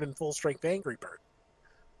Big Bird and full-strength Angry Bird?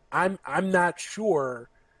 I'm not sure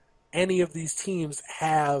any of these teams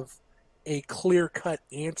have a clear-cut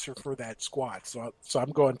answer for that squad. So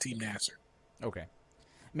I'm going Team Nasser. Okay.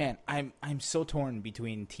 Man, I'm so torn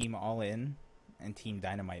between Team All In and Team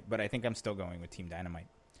Dynamite, but I think I'm still going with Team Dynamite.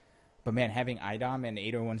 But man, having IDOM and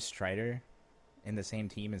 801 Strider in the same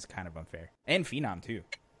team is kind of unfair. And Phenom, too.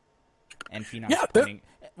 And Phenom's pointing...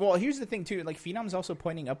 Well, here's the thing, too. Like, Phenom's also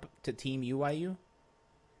pointing up to Team UIU.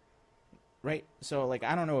 Right? So, like,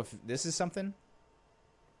 I don't know if this is something.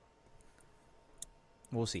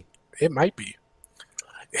 We'll see. It might be.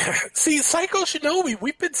 See, Psycho Shinobi,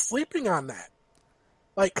 we've been sleeping on that.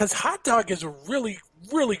 Like, because Hot Dog is a really,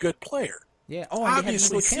 really good player. Yeah. Oh, and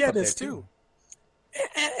obviously, Cien is too.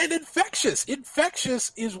 And Infectious.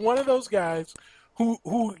 Infectious is one of those guys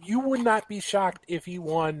who you would not be shocked if he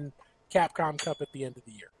won Capcom Cup at the end of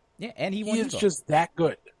the year. Yeah, and he won. He is just that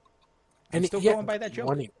good. And still going by that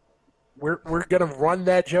joke. We're going to run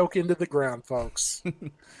that joke into the ground, folks.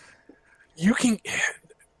 You can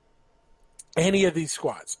any of these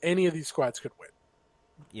squads could win.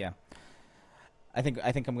 Yeah, I think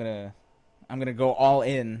I'm gonna go all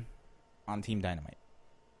in on Team Dynamite.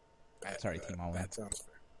 Team All In. That sounds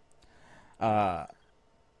fair.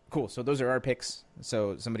 Cool. So those are our picks.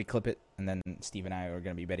 So somebody clip it, and then Steve and I are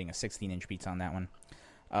going to be betting a 16-inch pizza on that one.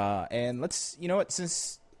 And let's, you know what,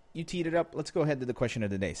 since you teed it up, let's go ahead to the question of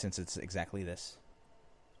the day, since it's exactly this.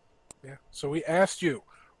 Yeah. So we asked you,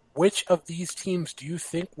 which of these teams do you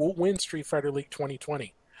think will win Street Fighter League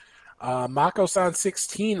 2020? Mako-san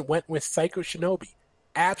 16 went with Psycho Shinobi.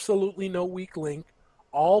 Absolutely no weak link.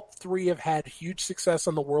 All three have had huge success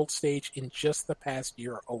on the world stage in just the past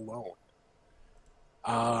year alone.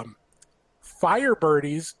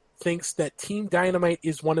 Firebirdies thinks that Team Dynamite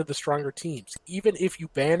is one of the stronger teams. Even if you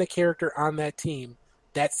ban a character on that team,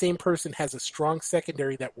 that same person has a strong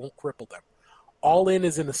secondary that won't cripple them. All In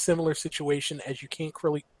is in a similar situation, as you can't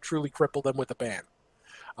truly cripple them with a ban.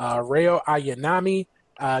 Ryo Ayanami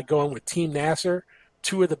going with Team Nasser,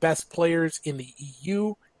 two of the best players in the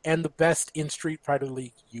EU and the best in Street Fighter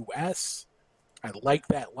League US. I like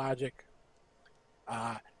that logic.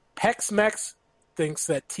 Hexmex thinks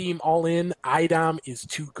that Team All In IDOM is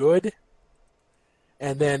too good.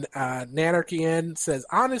 And then Nanarchy N says,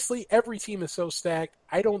 honestly, every team is so stacked,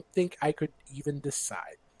 I don't think I could even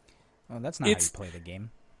decide. Well, that's not how you play the game.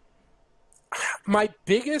 My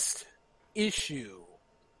biggest issue,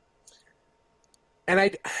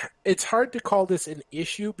 and it's hard to call this an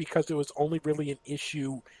issue because it was only really an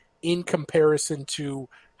issue in comparison to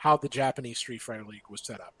how the Japanese Street Fighter League was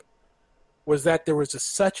set up, was that there was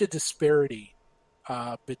such a disparity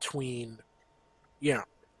between,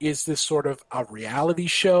 is this sort of a reality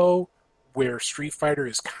show where Street Fighter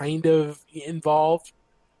is kind of involved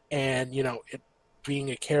and, it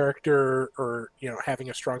being a character or, having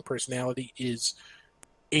a strong personality is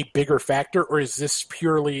a bigger factor, or is this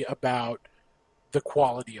purely about the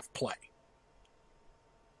quality of play?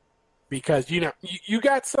 Because, you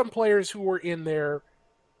got some players who were in there,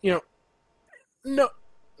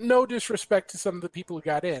 no disrespect to some of the people who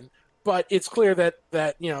got in, but it's clear that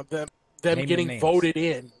them getting voted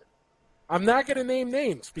in. I'm not going to name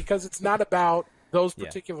names because it's not about those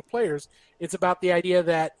particular players. It's about the idea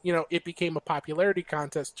that, it became a popularity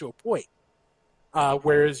contest to a point.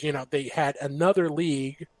 Whereas, they had another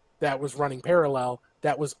league that was running parallel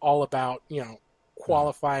that was all about,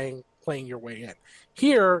 qualifying, playing your way in.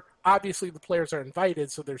 Here, obviously the players are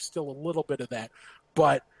invited, so there's still a little bit of that.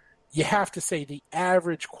 But you have to say the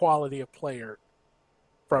average quality of player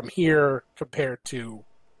from here compared to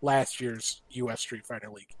last year's U.S. Street Fighter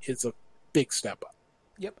League is a big step up.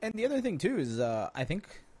 Yep, and the other thing, too, is I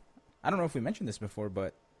don't know if we mentioned this before,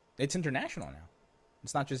 but it's international now.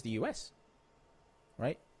 It's not just the U.S.,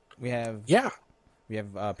 right? We have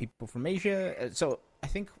people from Asia. So I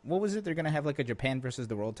think, what was it? They're going to have like a Japan versus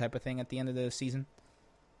the world type of thing at the end of the season?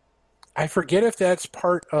 I forget if that's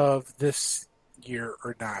part of this year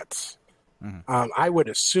or not. Mm-hmm. I would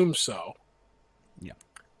assume so. Yeah.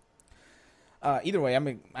 Either way,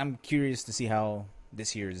 I'm curious to see how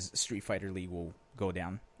this year's Street Fighter League will go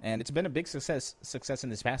down, and it's been a big success in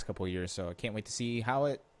this past couple of years. So I can't wait to see how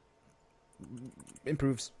it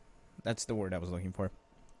improves. That's the word I was looking for.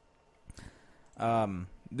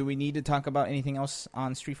 Do we need to talk about anything else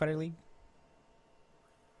on Street Fighter League?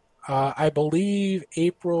 I believe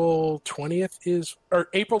April 20th or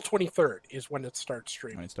April 23rd is when it starts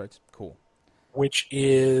streaming. When it starts? Cool. Which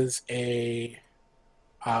is a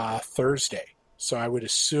Thursday. So I would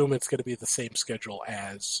assume it's going to be the same schedule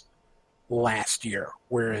as last year,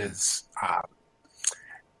 whereas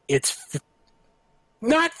it's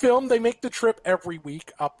not filmed. They make the trip every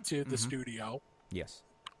week up to the studio. Yes.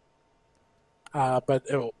 But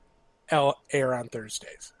it'll air on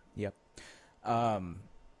Thursdays. Yep.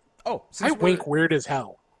 I wink weird as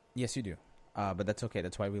hell. Yes, you do. But that's okay.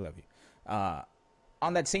 That's why we love you.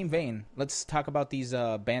 On that same vein, let's talk about these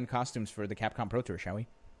banned costumes for the Capcom Pro Tour, shall we?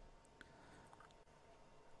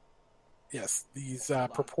 Yes, these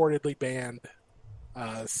purportedly banned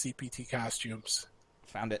CPT costumes.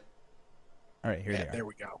 Found it. All right, here they are. There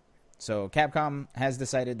we go. So Capcom has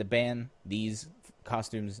decided to ban these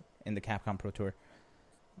costumes in the Capcom Pro Tour.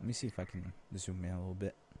 Let me see if I can zoom in a little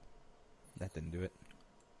bit. That didn't do it.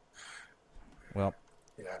 Well,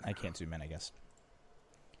 I can't zoom in, I guess.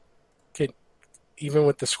 Even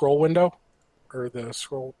with the scroll window? Or the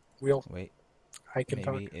scroll wheel? Wait. I can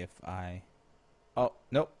maybe talk. If I... Oh,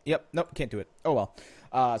 nope. Yep, nope, can't do it. Oh,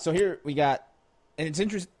 well. So here we got... And it's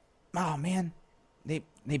interesting... Oh, man. They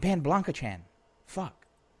banned Blanca-chan. Fuck.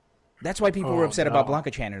 That's why people were upset about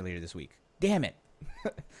Blanca-chan earlier this week. Damn it.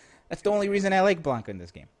 That's the only reason I like Blanca in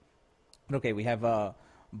this game. Okay, we have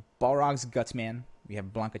Balrog's Gutsman. We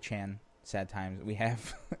have Blanca Chan, Sad Times. We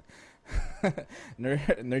have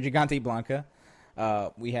Nergigante Blanca.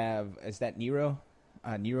 We have, is that Nero?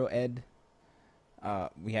 Nero Ed.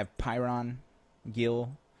 We have Pyron,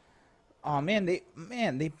 Gil. Oh man, they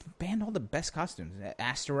banned all the best costumes.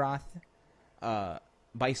 Astaroth,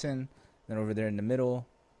 Bison. Then over there in the middle,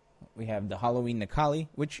 we have the Halloween Nikali,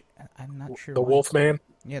 which I'm not sure. The Wolfman.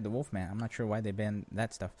 Yeah, the Wolfman. I'm not sure why they banned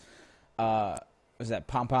that stuff. Was that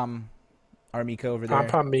Pom Pom Armika over there? Pom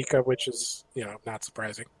Pom Mika, which is not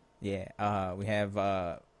surprising. Yeah. We have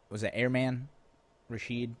was that Airman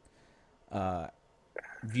Rashid,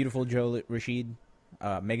 Beautiful Joe Rashid,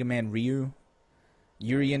 Mega Man Ryu,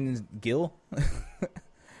 Urian Gil.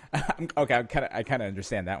 Okay, I kind of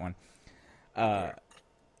understand that one.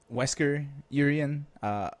 Wesker Urian.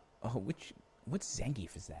 What's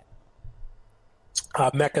Zangief is that?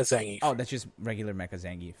 Mecha Zangief. Oh, that's just regular Mecha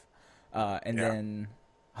Zangief. And then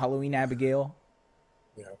Halloween Abigail.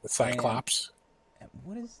 Yeah, the Cyclops. And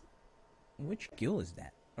which Gil is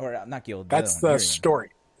that? Or not Gil. That's the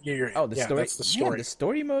story. Oh, the story. That's the story. Man, the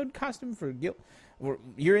story mode costume for Gil.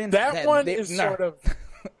 Urian. That one is sort of.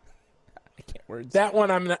 I can't words. That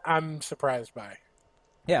one I'm surprised by.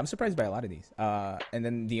 Yeah, I'm surprised by a lot of these. And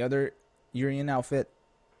then the other Urian outfit.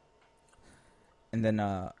 And then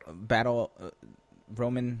Battle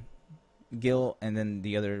Roman Gil, and then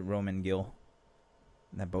the other Roman Gil.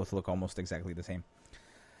 That both look almost exactly the same.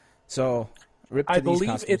 So, I believe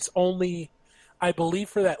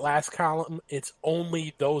for that last column, it's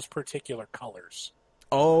only those particular colors.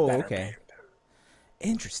 Oh, okay.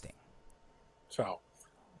 Interesting. So,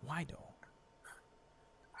 why though?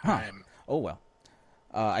 Huh. Oh well.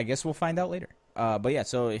 I guess we'll find out later. But yeah,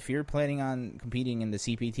 so if you're planning on competing in the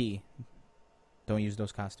CPT, don't use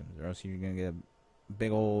those costumes, or else you're gonna get a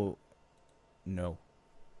big old no.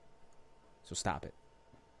 So stop it.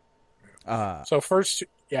 So first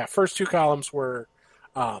two columns were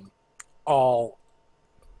all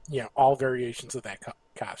variations of that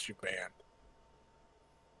costume band.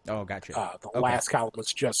 Oh, gotcha. The last column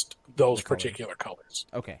was just those particular colors.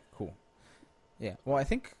 Okay, cool. Yeah. Well, I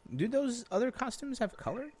think, do those other costumes have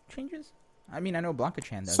color changes? I mean, I know Blanca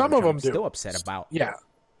Chan does. Some of them I'm do. Still upset about. Yeah.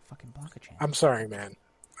 Fucking Blanca Chan. I'm sorry, man.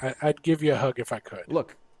 I'd give you a hug if I could.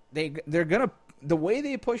 Look, they're gonna, the way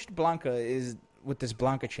they pushed Blanca is with this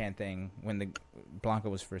Blanca Chan thing. When the Blanca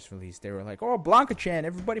was first released, they were like, "Oh, Blanca Chan!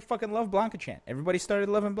 Everybody fucking loved Blanca Chan. Everybody started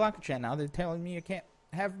loving Blanca Chan. Now they're telling me you can't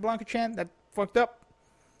have Blanca Chan. That fucked up.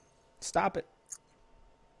 Stop it."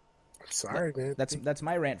 I'm sorry, man. That's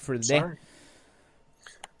my rant for the day. Sorry.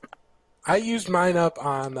 I used mine up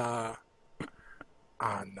on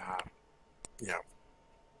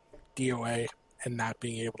DOA and not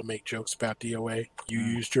being able to make jokes about DOA. You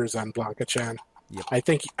used yours on Blanca Chan. Yep.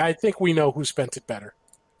 I think we know who spent it better.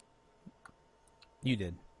 You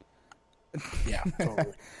did. Yeah,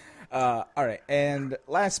 totally. All right, and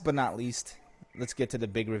last but not least, let's get to the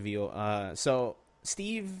big reveal. So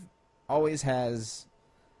Steve always has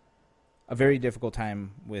a very difficult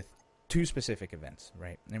time with two specific events,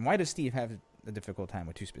 right? And why does Steve have a difficult time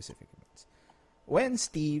with two specific events? When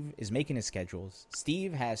Steve is making his schedules,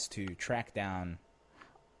 Steve has to track down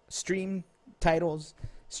stream titles,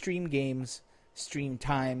 stream games, stream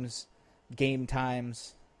times, game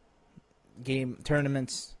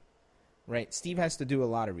tournaments, right? Steve has to do a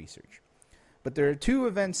lot of research. But there are two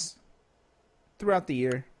events throughout the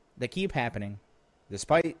year that keep happening,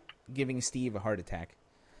 despite giving Steve a heart attack,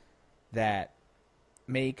 that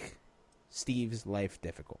make Steve's life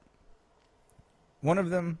difficult. One of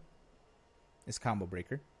them is Combo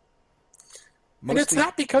Breaker. And it's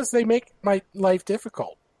not because they make my life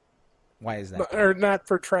difficult. Why is that? Or not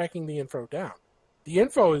for tracking the info down. The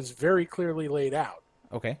info is very clearly laid out.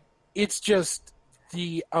 Okay. It's just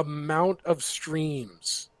the amount of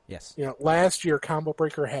streams. Yes. Last year Combo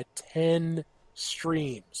Breaker had 10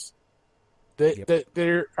 streams. That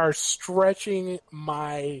they are stretching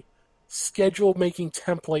my schedule making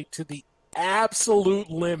template to the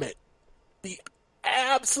absolute limit. The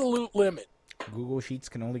absolute limit. Google Sheets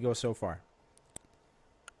can only go so far.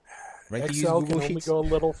 Right? Excel can only go a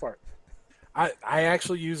little far. I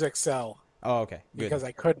actually use Excel. Oh, okay. Good. Because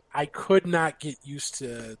I could not get used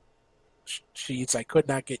to Sheets. I could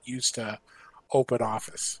not get used to Open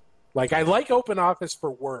Office. Like, I like Open Office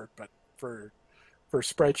for Word, but for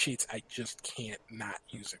spreadsheets, I just can't not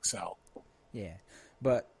use Excel. Yeah.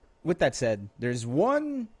 But with that said, there's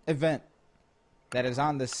one event that is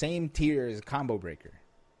on the same tier as Combo Breaker.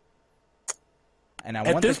 And I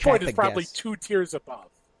want at this the point, chat it's to probably guess. 2 tiers above.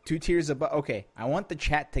 2 tiers above. Okay, I want the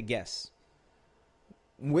chat to guess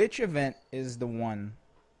which event is the one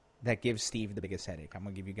that gives Steve the biggest headache? I'm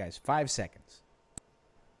going to give you guys 5 seconds.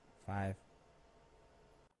 5,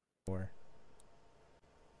 4,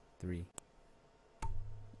 3,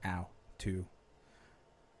 2,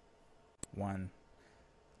 1,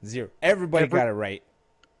 0. Everybody got it right.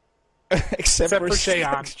 Except for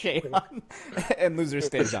Shayon. And Loser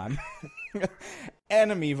Stays On.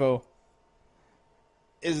 Animivo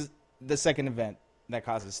is the second event that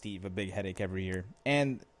causes Steve a big headache every year.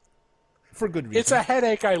 And for good reason. It's a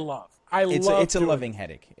headache I love. It's a loving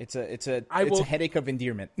headache. It's a headache of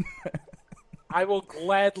endearment. I will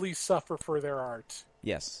gladly suffer for their art.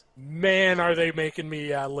 Yes. Man, are they making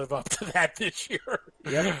me live up to that this year.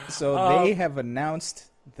 Yep. So they have announced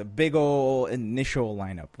the big ol' initial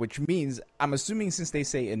lineup, which means, I'm assuming since they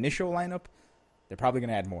say initial lineup, they're probably going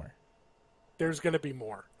to add more. There's going to be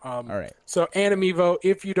more. All right. So Animivo,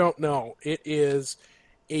 if you don't know, it is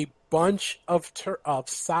a bunch of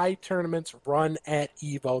side tournaments run at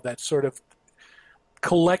Evo that sort of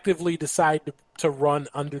collectively decide to run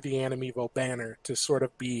under the Animivo banner to sort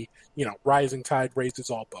of be, rising tide raises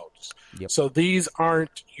all boats. Yep. So these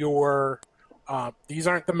aren't these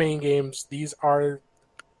aren't the main games. These are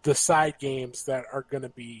the side games that are going to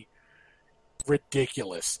be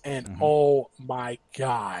ridiculous. And oh my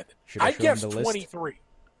God. I guessed 23.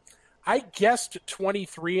 I guessed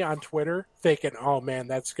 23 on Twitter thinking, oh man,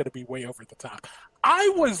 that's going to be way over the top.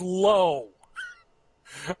 I was low.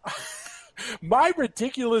 My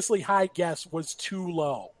ridiculously high guess was too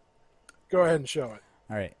low. Go ahead and show it.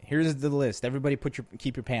 All right, here's the list. Everybody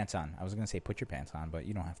keep your pants on. I was going to say put your pants on, but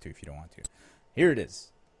you don't have to if you don't want to. Here it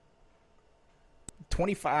is.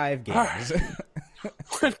 25 games.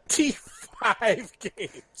 25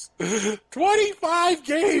 games. 25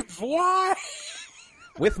 games. Why?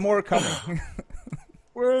 With more coming.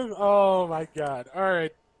 Oh, my God. All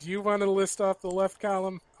right. Do you want to list off the left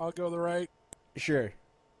column? I'll go the right. Sure.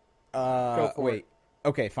 Go for wait. it.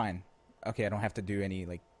 Okay, fine. Okay, I don't have to do any,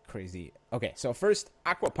 crazy. Okay, so first,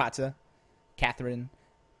 Aquapata, Catherine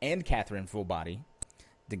Full Body,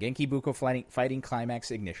 the Genki Buko Fighting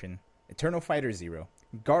Climax Ignition, Eternal Fighter Zero,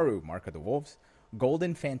 Garu Mark of the Wolves,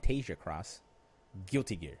 Golden Fantasia Cross,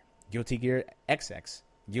 Guilty Gear XX,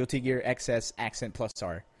 Guilty Gear XS Accent Plus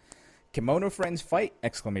R, Kimono Friends Fight!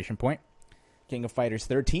 King of Fighters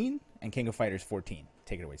 13, and King of Fighters 14.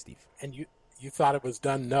 Take it away, Steve. And you thought it was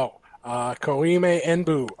done? No. Koime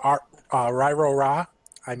Enbu, Rairo Ra.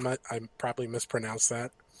 I probably mispronounced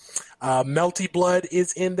that. Melty Blood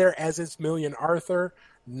is in there, as is Million Arthur.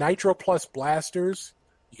 Nitro Plus Blasters.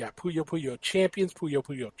 You got Puyo Puyo Champions, Puyo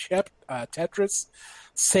Puyo Tetris.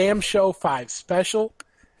 Sam Show 5 Special.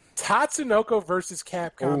 Tatsunoko versus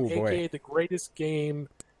Capcom, a.k.a. the greatest game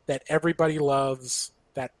that everybody loves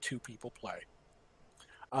that two people play.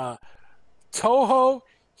 Toho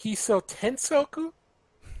Hiso Tensoku,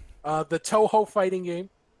 the Toho fighting game.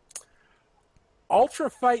 Ultra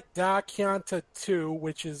Fight Da Kyanta 2,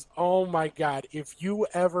 which is, oh my God, if you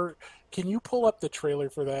ever... Can you pull up the trailer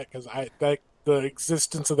for that? Because the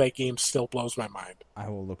existence of that game still blows my mind. I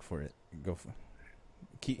will look for it. Go for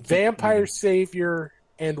it. Vampire Savior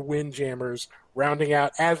and Windjammers, rounding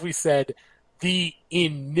out, as we said, the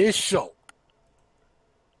initial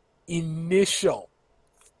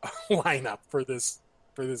lineup for this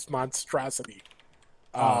monstrosity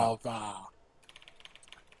of.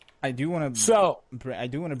 I do want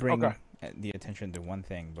to bring the attention to one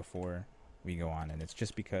thing before we go on, and it's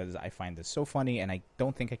just because I find this so funny, and I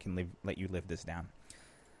don't think I can let you live this down.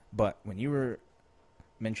 But when you were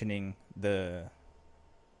mentioning the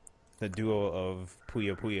duo of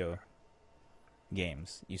Puyo Puyo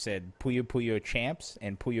games, you said Puyo Puyo Champs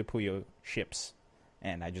and Puyo Puyo Ships,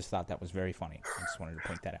 and I just thought that was very funny. I just wanted to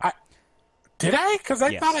point that out. Did I? Because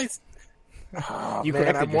I thought I... Oh, you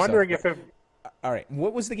man, I'm wondering if it... All right,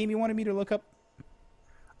 what was the game you wanted me to look up?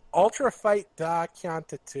 Ultra Fight Da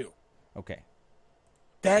Kyanta 2. Okay.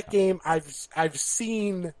 That game, I've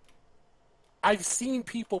seen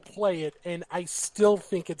people play it, and I still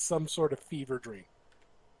think it's some sort of fever dream.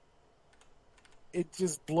 It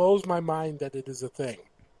just blows my mind that it is a thing.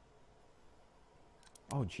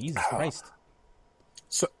 Oh, Jesus Christ.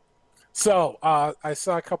 So I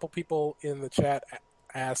saw a couple people in the chat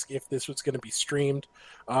ask if this was going to be streamed.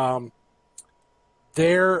 I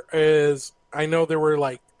know there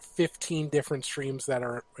were 15 different streams that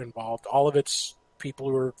are involved. All of it's people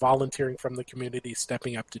who are volunteering from the community,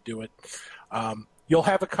 stepping up to do it. You'll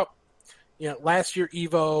have a couple. Last year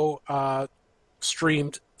Evo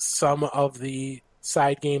streamed some of the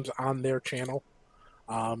side games on their channel,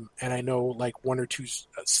 and I know one or two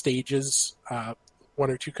stages, one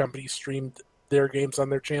or two companies streamed their games on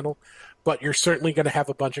their channel. But you're certainly going to have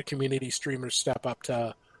a bunch of community streamers step up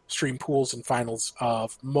to stream pools and finals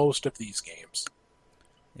of most of these games.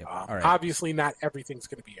 Yep. All right. Obviously, not everything's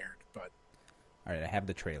going to be aired, but All right, I have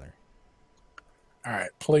the trailer. all right,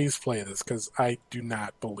 please play this because I do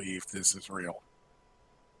not believe this is real.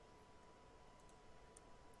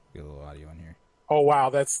 Get a little audio in here. Oh wow,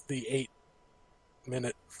 that's the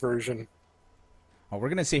 8-minute version. Oh, we're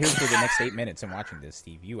gonna sit here for the next 8 minutes and watching this,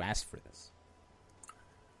 Steve. You asked for this.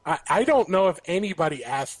 I don't know if anybody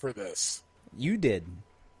asked for this. You did.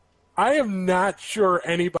 I am not sure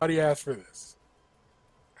anybody asked for this.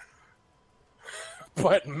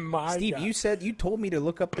 But my Steve, God. you told me to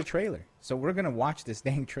look up the trailer, so we're gonna watch this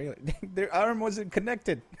dang trailer. Their arm wasn't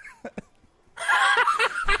connected.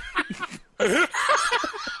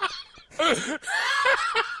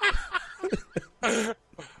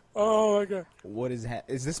 Oh my God! What is that?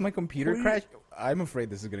 Is this my computer crash? I'm afraid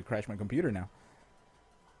this is gonna crash my computer now.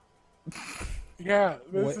 Yeah,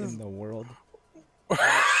 What in the world?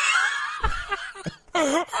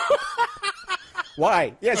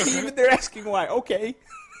 Why? Yeah, see, even they're asking why. Okay.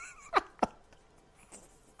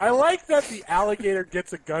 I like that the alligator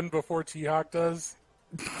gets a gun before T-Hawk does.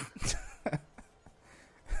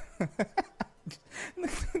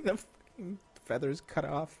 The fucking feathers cut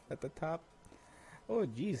off at the top. Oh,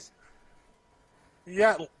 jeez. You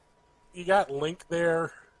got Link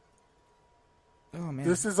there. Oh, man.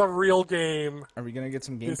 This is a real game. Are we gonna get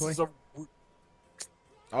some This gameplay? is a.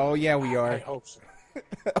 Oh, yeah, we are. I hope so.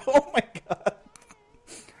 Oh, my God.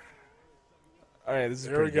 All right, this is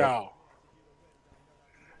There we pretty good. go.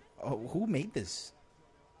 Oh, who made this?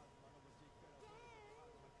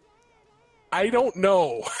 I don't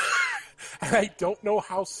know. And I don't know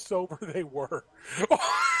how sober they were.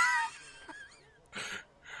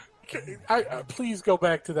 Please go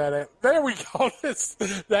back to that. There we go.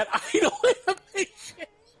 That idle animation.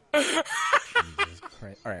 Jesus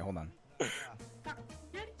Christ. All right, hold on.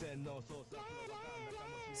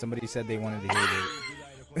 Somebody said they wanted to hear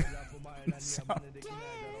the sound.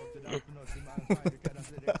 What the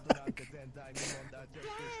fuck?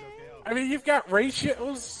 I mean, you've got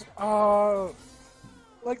ratios.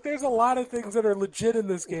 Like, there's a lot of things that are legit in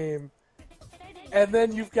this game. And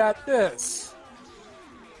then you've got this.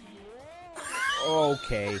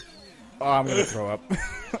 Okay. Oh, I'm gonna throw up.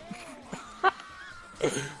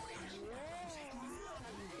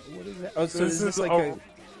 What is that? Oh, so This is this is like a-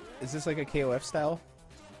 is this like a KOF style?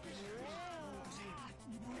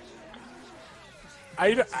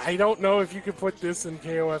 I don't know if you could put this and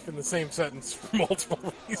KOF in the same sentence for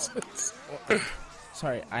multiple reasons.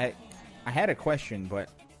 Sorry, I had a question, but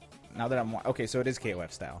now that I'm okay, so it is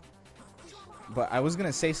KOF style. But I was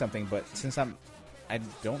gonna say something, but since I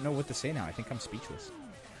don't know what to say now. I think I'm speechless.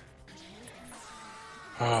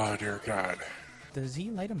 Oh, dear God. Does he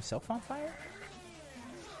light himself on fire?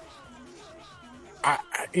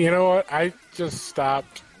 You know what? I just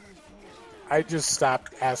stopped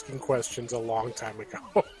asking questions a long time ago.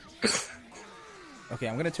 Okay,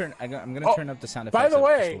 I'm gonna turn Oh, turn up the sound by effects the up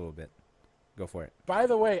just way- a little bit. Go for it. By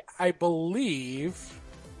the way, I believe...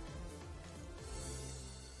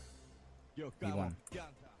 He won.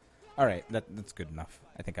 All right, that's good enough.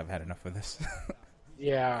 I think I've had enough of this.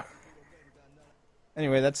 Yeah.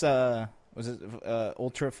 Anyway, that's was it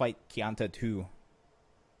Ultra Fight Kianta 2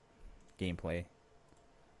 gameplay.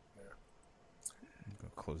 I'm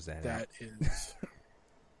gonna close that out. That is...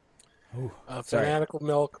 Ooh, sorry. Fanatical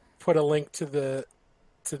Milk put a link to the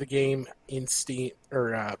game in Steam,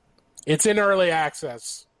 or it's in early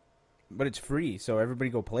access. But it's free, so everybody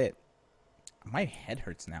go play it. My head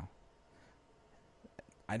hurts now.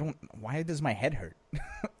 Why does my head hurt?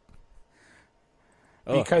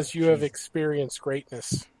 Because you have jeez. experienced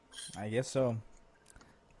greatness. I guess so.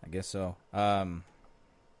 And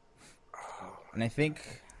I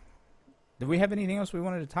think, did we have anything else we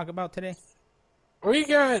wanted to talk about today? We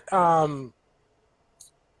got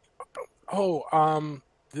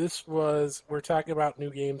we're talking about new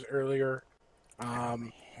games earlier.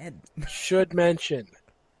 Head. Should mention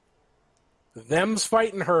Them's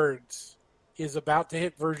Fighting Herds is about to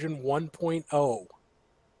hit version 1.0. so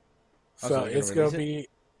So they're it's gonna going to be,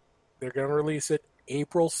 they're going to release it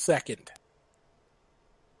April 2nd.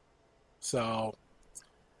 So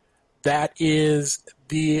that is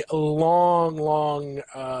the long,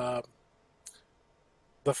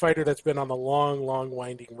 the fighter that's been on the long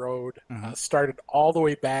winding road. Started all the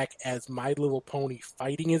way back as My Little Pony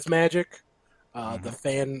Fighting Is Magic,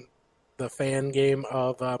 the fan game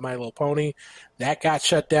of My Little Pony. That got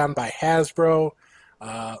shut down by Hasbro.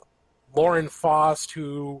 Lauren Faust,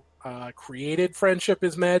 who created Friendship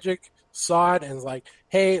is Magic, saw it and was like,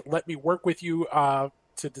 hey, let me work with you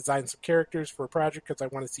to design some characters for a project because I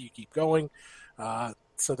want to see you keep going.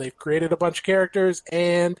 So they've created a bunch of characters,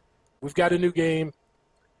 and we've got a new game.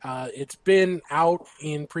 It's been out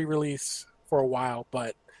in pre-release for a while,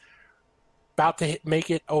 but about to make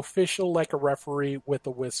it official like a referee with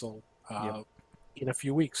a whistle in a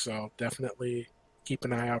few weeks. So definitely keep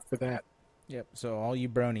an eye out for that. Yep. So all you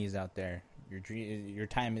bronies out there, your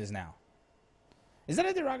time is now. Is that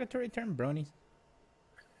a derogatory term, bronies?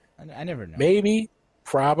 I never know. Maybe,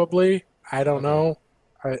 probably. I don't know.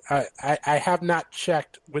 I have not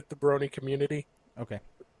checked with the brony community. Okay.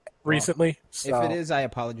 Recently. Well, so. If it is, I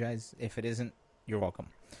apologize. If it isn't, you're welcome.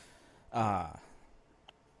 Dang.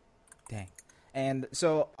 And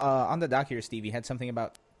so on the doc here, Steve, you had something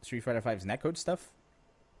about Street Fighter V's netcode stuff?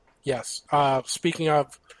 Yes. Speaking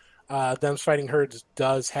of Them's Fighting Herds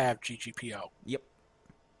does have GGPO. Yep.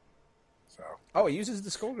 So. Oh, it uses the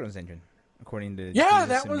Skullgirls engine, according to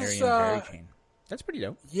that was Chain. That's pretty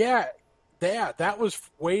dope. Yeah, that was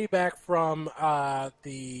way back from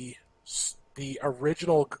the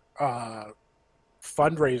original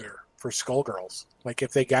fundraiser for Skullgirls. Like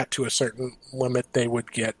if they got to a certain limit, they would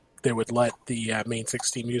let the main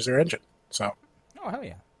 16 use their engine. So. Oh hell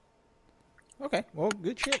yeah. Okay, well,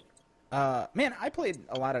 good shit. Man, I played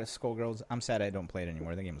a lot of Skullgirls. I'm sad I don't play it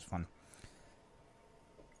anymore. The game was fun.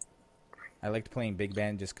 I liked playing Big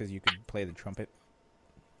Band just because you could play the trumpet.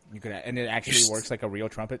 And it actually works like a real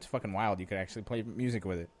trumpet. It's fucking wild. You could actually play music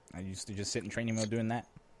with it. I used to just sit in training mode doing that.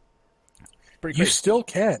 Pretty crazy. You still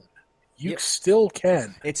can. You still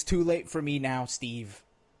can. It's too late for me now, Steve.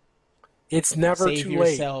 It's never Save too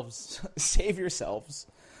late. Save yourselves.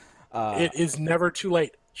 It is never too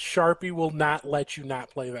late. Sharpie will not let you not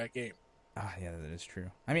play that game. Yeah, that is true.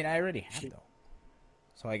 I mean, I already have, though.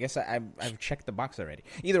 So I guess I've checked the box already.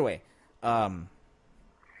 Either way.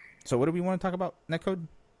 So what do we want to talk about? Netcode?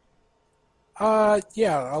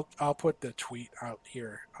 Yeah, I'll put the tweet out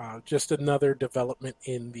here. Just another development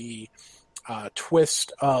in the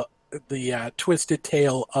twisted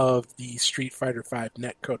tale of the Street Fighter V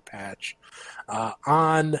netcode patch.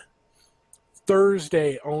 On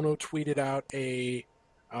Thursday, Ono tweeted out a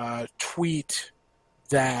tweet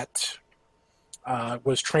that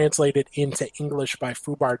was translated into English by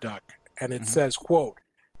Fubar Duck, and it says, quote,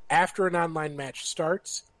 "After an online match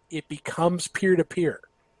starts, it becomes peer-to-peer,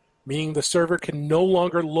 meaning the server can no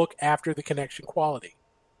longer look after the connection quality.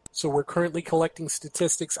 So we're currently collecting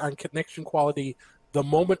statistics on connection quality the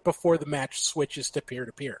moment before the match switches to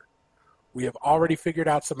peer-to-peer. We have already figured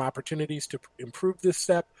out some opportunities to improve this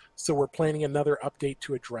step, so we're planning another update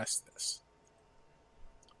to address this."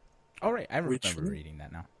 All right, I remember reading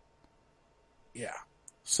that now. Yeah.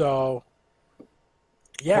 So,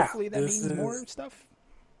 yeah. Hopefully that means more stuff.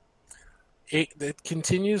 It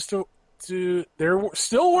continues to they're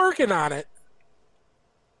still working on it.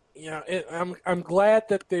 You know, I'm glad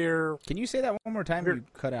that they're. Can you say that one more time? You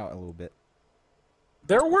cut out a little bit.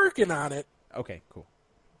 They're working on it. Okay, cool.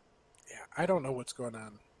 Yeah, I don't know what's going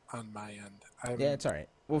on my end. Yeah, it's all right.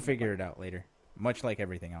 We'll figure it out later. Much like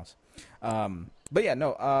everything else. But yeah,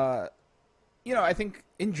 no. I think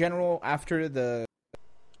in general, after the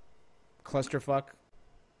clusterfuck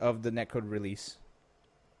of the netcode release,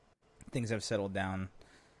 things have settled down,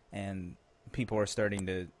 and people are starting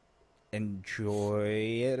to enjoy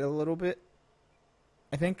it a little bit.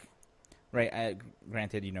 I think, right?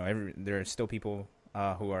 Granted, there are still people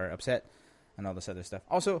who are upset and all this other stuff.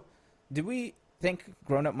 Also, did we thank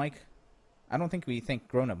Grown Up Mike? I don't think we thanked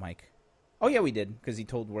Grown Up Mike. Oh yeah, we did, because he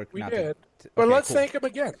told work not to. But let's thank him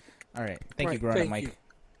again. All right, thank you, Grown Up Mike.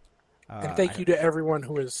 And thank you to everyone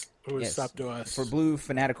who has subbed to us for Blue,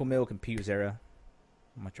 Fanatical Milk, and Pewzera.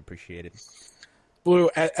 Much appreciated. Blue,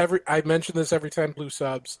 I mention this every time Blue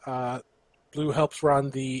subs. Blue helps run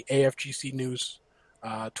the AFGC News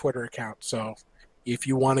Twitter account. So if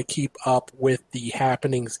you want to keep up with the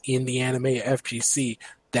happenings in the anime FGC,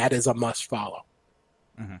 that is a must follow.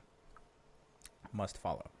 Mm-hmm. Must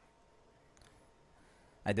follow.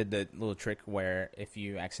 I did the little trick where if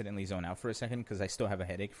you accidentally zone out for a second, because I still have a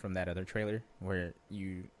headache from that other trailer, where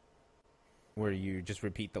you just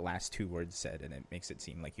repeat the last two words said, and it makes it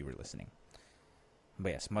seem like you were listening.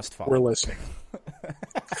 But yes, must follow. We're listening.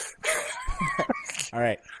 All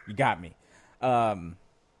right, you got me. But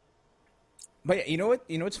yeah, you know what?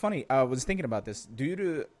 What's funny? I was thinking about this. Due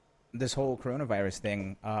to this whole coronavirus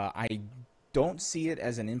thing, I don't see it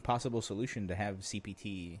as an impossible solution to have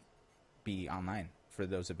CPT be online for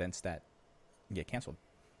those events that get canceled.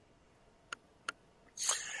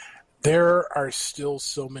 There are still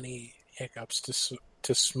so many hiccups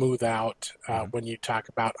to smooth out when you talk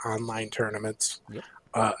about online tournaments,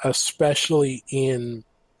 especially in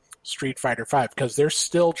Street Fighter V, because they're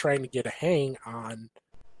still trying to get a hang on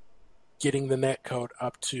getting the netcode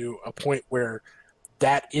up to a point where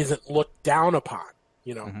that isn't looked down upon.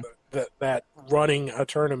 That running a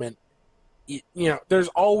tournament, there's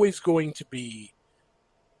always going to be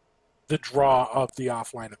the draw of the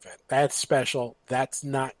offline event. That's special. That's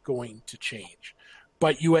not going to change.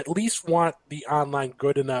 But you at least want the online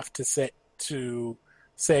good enough to say,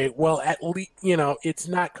 well, at least, it's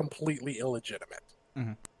not completely illegitimate.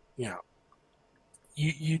 Mm-hmm.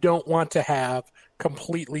 You don't want to have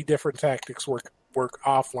completely different tactics work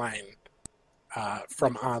offline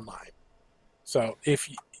from online. So if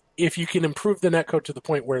you can improve the netcode to the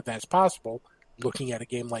point where that's possible, looking at a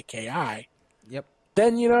game like KI, yep,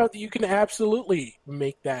 then you can absolutely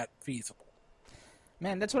make that feasible.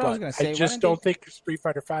 Man, that's what I was going to say. I just don't think Street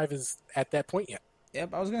Fighter V is at that point yet.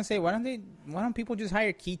 Yep, I was going to say, why don't people just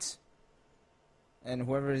hire Keats and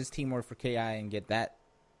whoever his team were for KI and get that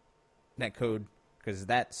code? Because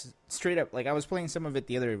that's straight up, like I was playing some of it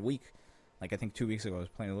the other week, like I think 2 weeks ago I was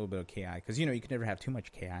playing a little bit of KI, because you can never have too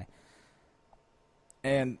much KI.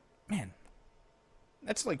 And, man,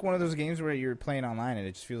 that's like one of those games where you're playing online and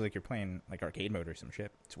it just feels like you're playing like arcade mode or some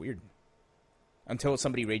shit. It's weird. Until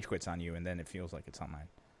somebody rage quits on you and then it feels like it's online.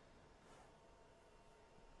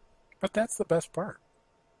 But that's the best part.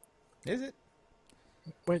 Is it?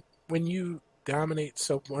 When you dominate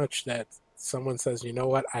so much that someone says, you know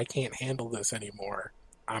what, I can't handle this anymore,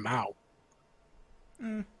 I'm out.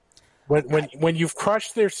 When you've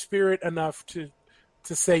crushed their spirit enough to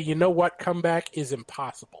say, you know what, comeback is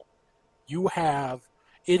impossible.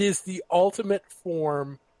 It is the ultimate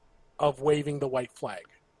form of waving the white flag.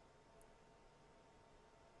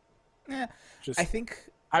 Yeah,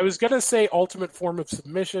 I was going to say ultimate form of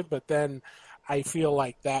submission, but then I feel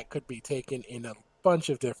like that could be taken in a bunch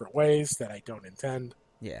of different ways that I don't intend.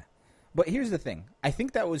 Yeah. But here's the thing. I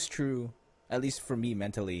think that was true, at least for me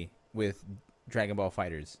mentally, with Dragon Ball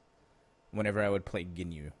FighterZ, whenever I would play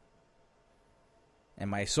Ginyu. And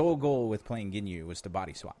my sole goal with playing Ginyu was to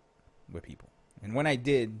body swap with people. And when I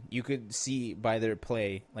did, you could see by their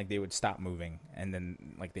play, like they would stop moving, and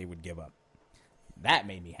then like they would give up. That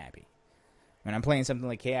made me happy. When I'm playing something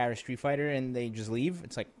like KI or Street Fighter and they just leave,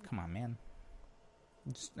 it's like, come on, man.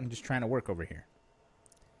 I'm just trying to work over here.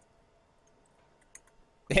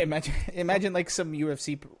 Imagine like some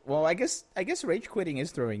UFC. Well, I guess rage quitting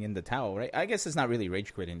is throwing in the towel, right? I guess it's not really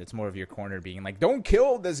rage quitting. It's more of your corner being like, "Don't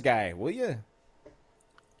kill this guy, will you?"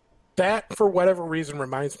 That, for whatever reason,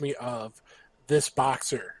 reminds me of this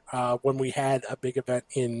boxer when we had a big event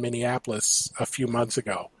in Minneapolis a few months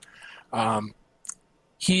ago.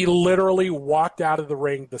 He literally walked out of the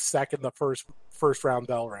ring the second the first round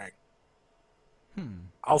bell rang.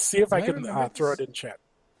 I'll see if I can throw it in chat.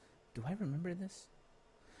 Do I remember this?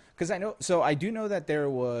 Because I do know that there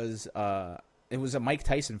was it was a Mike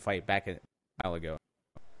Tyson fight back a while ago,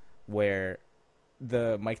 where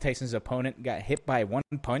the Mike Tyson's opponent got hit by one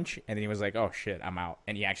punch, and then he was like, "Oh shit, I'm out,"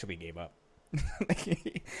 and he actually gave up. Like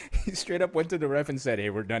he straight up went to the ref and said,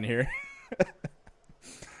 "Hey, we're done here."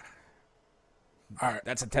 All right,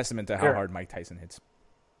 that's a testament to how hard Mike Tyson hits.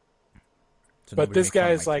 So but this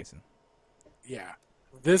guy is like, Tyson. Yeah,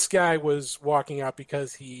 this guy was walking out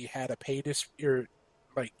because he had a pay dispute.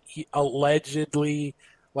 Like, he allegedly,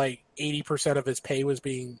 80% of his pay was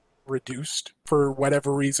being reduced for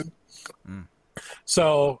whatever reason.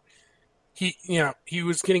 So he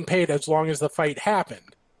was getting paid as long as the fight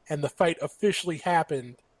happened, and the fight officially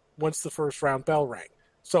happened once the first round bell rang.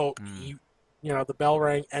 So the bell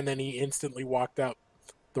rang, and then he instantly walked out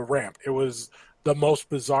the ramp. It was the most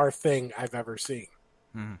bizarre thing I've ever seen,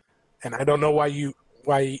 and I don't know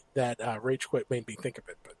why that rage quit made me think of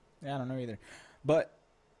it. But yeah, I don't know either. But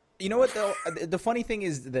you know what, though? The funny thing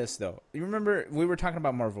is this, though. You remember, we were talking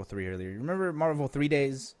about Marvel 3 earlier. You remember Marvel 3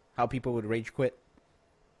 days, how people would rage quit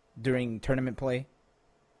during tournament play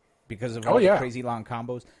because of all the crazy long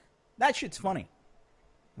combos? That shit's funny,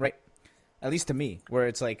 right? At least to me, where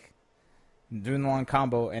it's like doing the long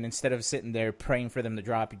combo, and instead of sitting there praying for them to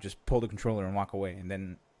drop, you just pull the controller and walk away. And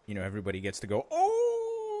then, everybody gets to go,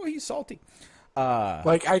 oh, he's salty.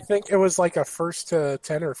 I think it was like a 1st to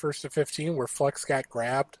 10 or 1st to 15 where Flex got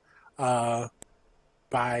grabbed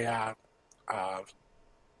by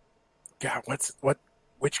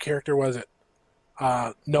which character was it?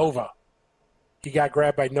 Nova. He got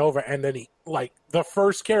grabbed by Nova, and then he the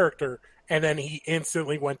first character, and then he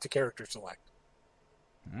instantly went to character select.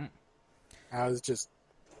 That was just.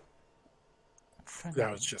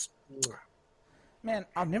 Man,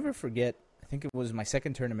 I'll never forget. I think it was my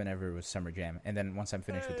second tournament ever was Summer Jam, and then once I'm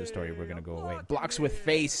finished with the story, we're gonna go away. Blocks with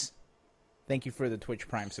Face. Thank you for the Twitch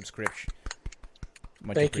Prime subscription.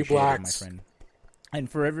 Much Thank you, Blocks, my friend. And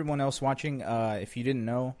for everyone else watching, if you didn't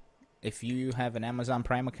know, if you have an Amazon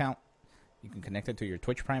Prime account, you can connect it to your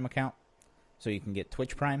Twitch Prime account, so you can get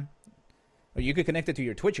Twitch Prime. Or you could connect it to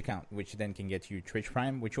your Twitch account, which then can get you Twitch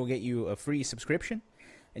Prime, which will get you a free subscription.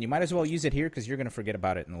 And you might as well use it here because you're going to forget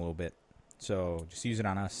about it in a little bit. So just use it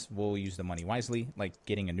on us. We'll use the money wisely, like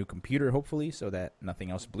getting a new computer, hopefully, so that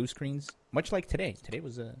nothing else blue screens. Much like today. Today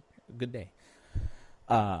was a good day.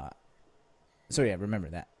 So yeah, remember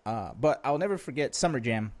that. But I'll never forget Summer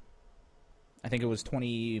Jam. I think it was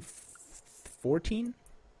 2014,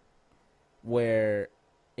 where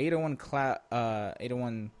 801 Cloud,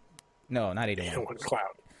 801. No, not 801. 801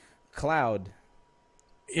 Cloud. Cloud.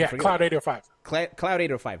 Yeah, Cloud 805. Cloud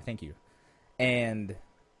 805, thank you. And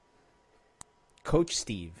Coach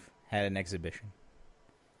Steve had an exhibition.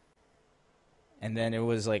 And then it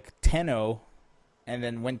was like 10-0. And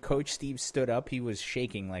then when Coach Steve stood up, he was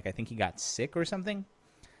shaking. Like, I think he got sick or something.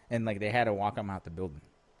 And, like, they had to walk him out the building.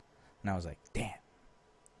 And I was like, damn.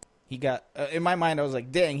 He got, in my mind, I was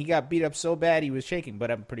like, dang, he got beat up so bad he was shaking.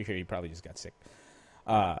 But I'm pretty sure he probably just got sick.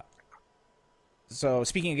 So,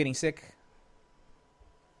 speaking of getting sick,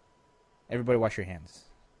 everybody wash your hands.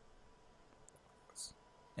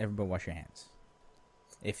 Everybody wash your hands.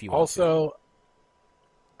 If you also,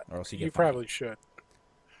 or else you probably should.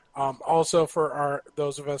 Also, for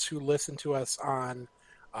those of us who listen to us on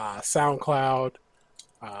SoundCloud,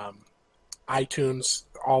 iTunes,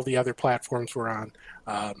 all the other platforms we're on,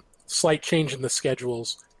 slight change in the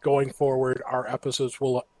schedules. Going forward, our episodes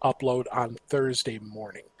will upload on Thursday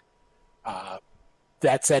morning.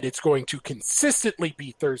 That said, it's going to consistently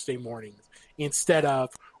be Thursday mornings instead of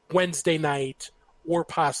Wednesday night or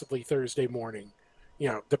possibly Thursday morning,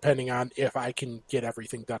 depending on if I can get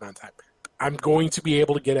everything done on time. I'm going to be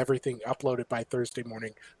able to get everything uploaded by Thursday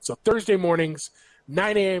morning. So Thursday mornings,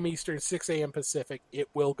 9 a.m. Eastern, 6 a.m. Pacific, it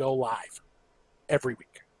will go live every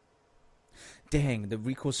week. Dang, the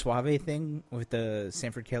Rico Suave thing with the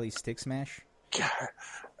Sanford Kelly Stick Smash? God.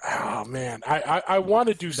 Oh, man. I want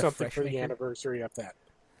to do something for the anniversary of that.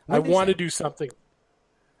 I want to do something.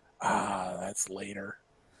 That's later.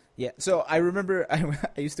 Yeah, so I remember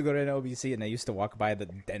I used to go to an LBC and I used to walk by the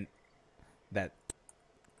dent that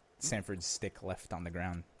Sanford's stick left on the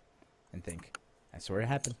ground and think, I swear it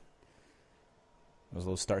happened. I was a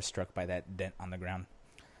little starstruck by that dent on the ground.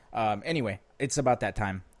 Anyway, it's about that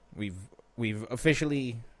time. We've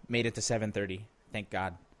officially made it to 7:30. Thank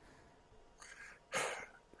God.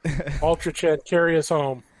 Ultra Chat, carry us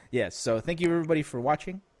home. Yes, so thank you everybody for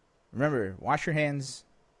watching. Remember, wash your hands.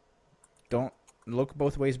 Don't look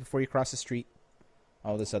both ways before you cross the street.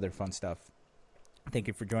 All this other fun stuff. Thank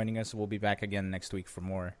you for joining us. We'll be back again next week for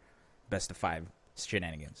more Best of 5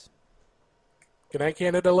 shenanigans. Good night,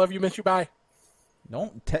 Canada. Love you, miss you, bye.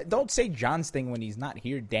 Don't say John's thing when he's not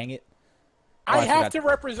here, dang it. I have to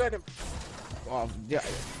represent him. Well, yeah,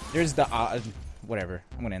 there's the... whatever.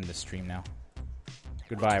 I'm going to end the stream now.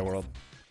 Goodbye, world.